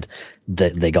everything on its head,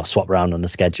 they got swapped around on the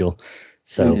schedule.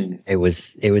 So it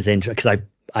was interesting because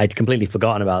I'd completely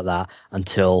forgotten about that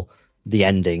until the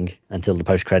ending, until the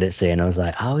post-credit scene. I was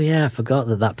like, oh yeah, I forgot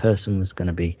that person was going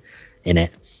to be in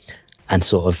it, and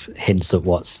sort of hints at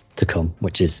what's to come,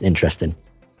 which is interesting.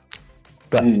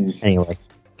 But anyway,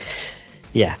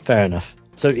 yeah, fair enough.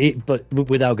 So, but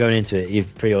without going into it,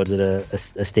 you've pre-ordered a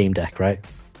Steam Deck, right?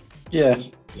 Yeah.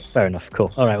 Fair enough.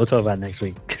 Cool. All right, we'll talk about it next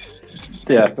week.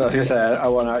 Yeah, but like I say, I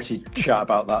want to actually chat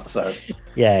about that. So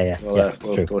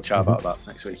we'll chat about that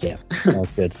next week. Yeah,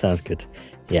 sounds good.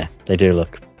 Yeah, they do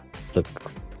look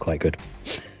quite good.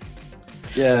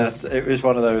 Yeah, it was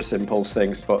one of those impulse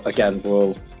things, but again,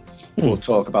 we'll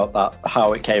talk about that,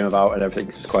 how it came about and everything.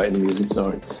 It's quite an amusing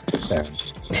story.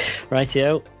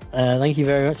 Rightio. Thank you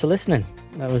very much for listening.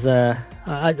 That was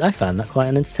I found that quite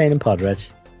an entertaining pod, Reg.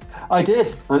 I did,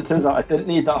 and it turns out I didn't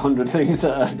need that 100 things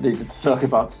that I needed to talk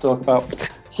about.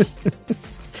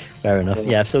 Fair enough. So,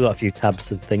 yeah, I've still got a few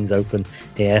tabs of things open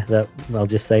here that I'll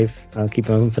just save. I'll keep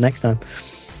them open for next time.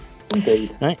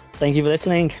 Indeed. Right. Thank you for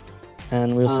listening,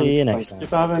 and we'll see you next time. Thank you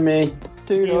for having me.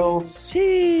 Doodles.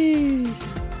 Cheese.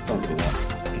 Don't do that.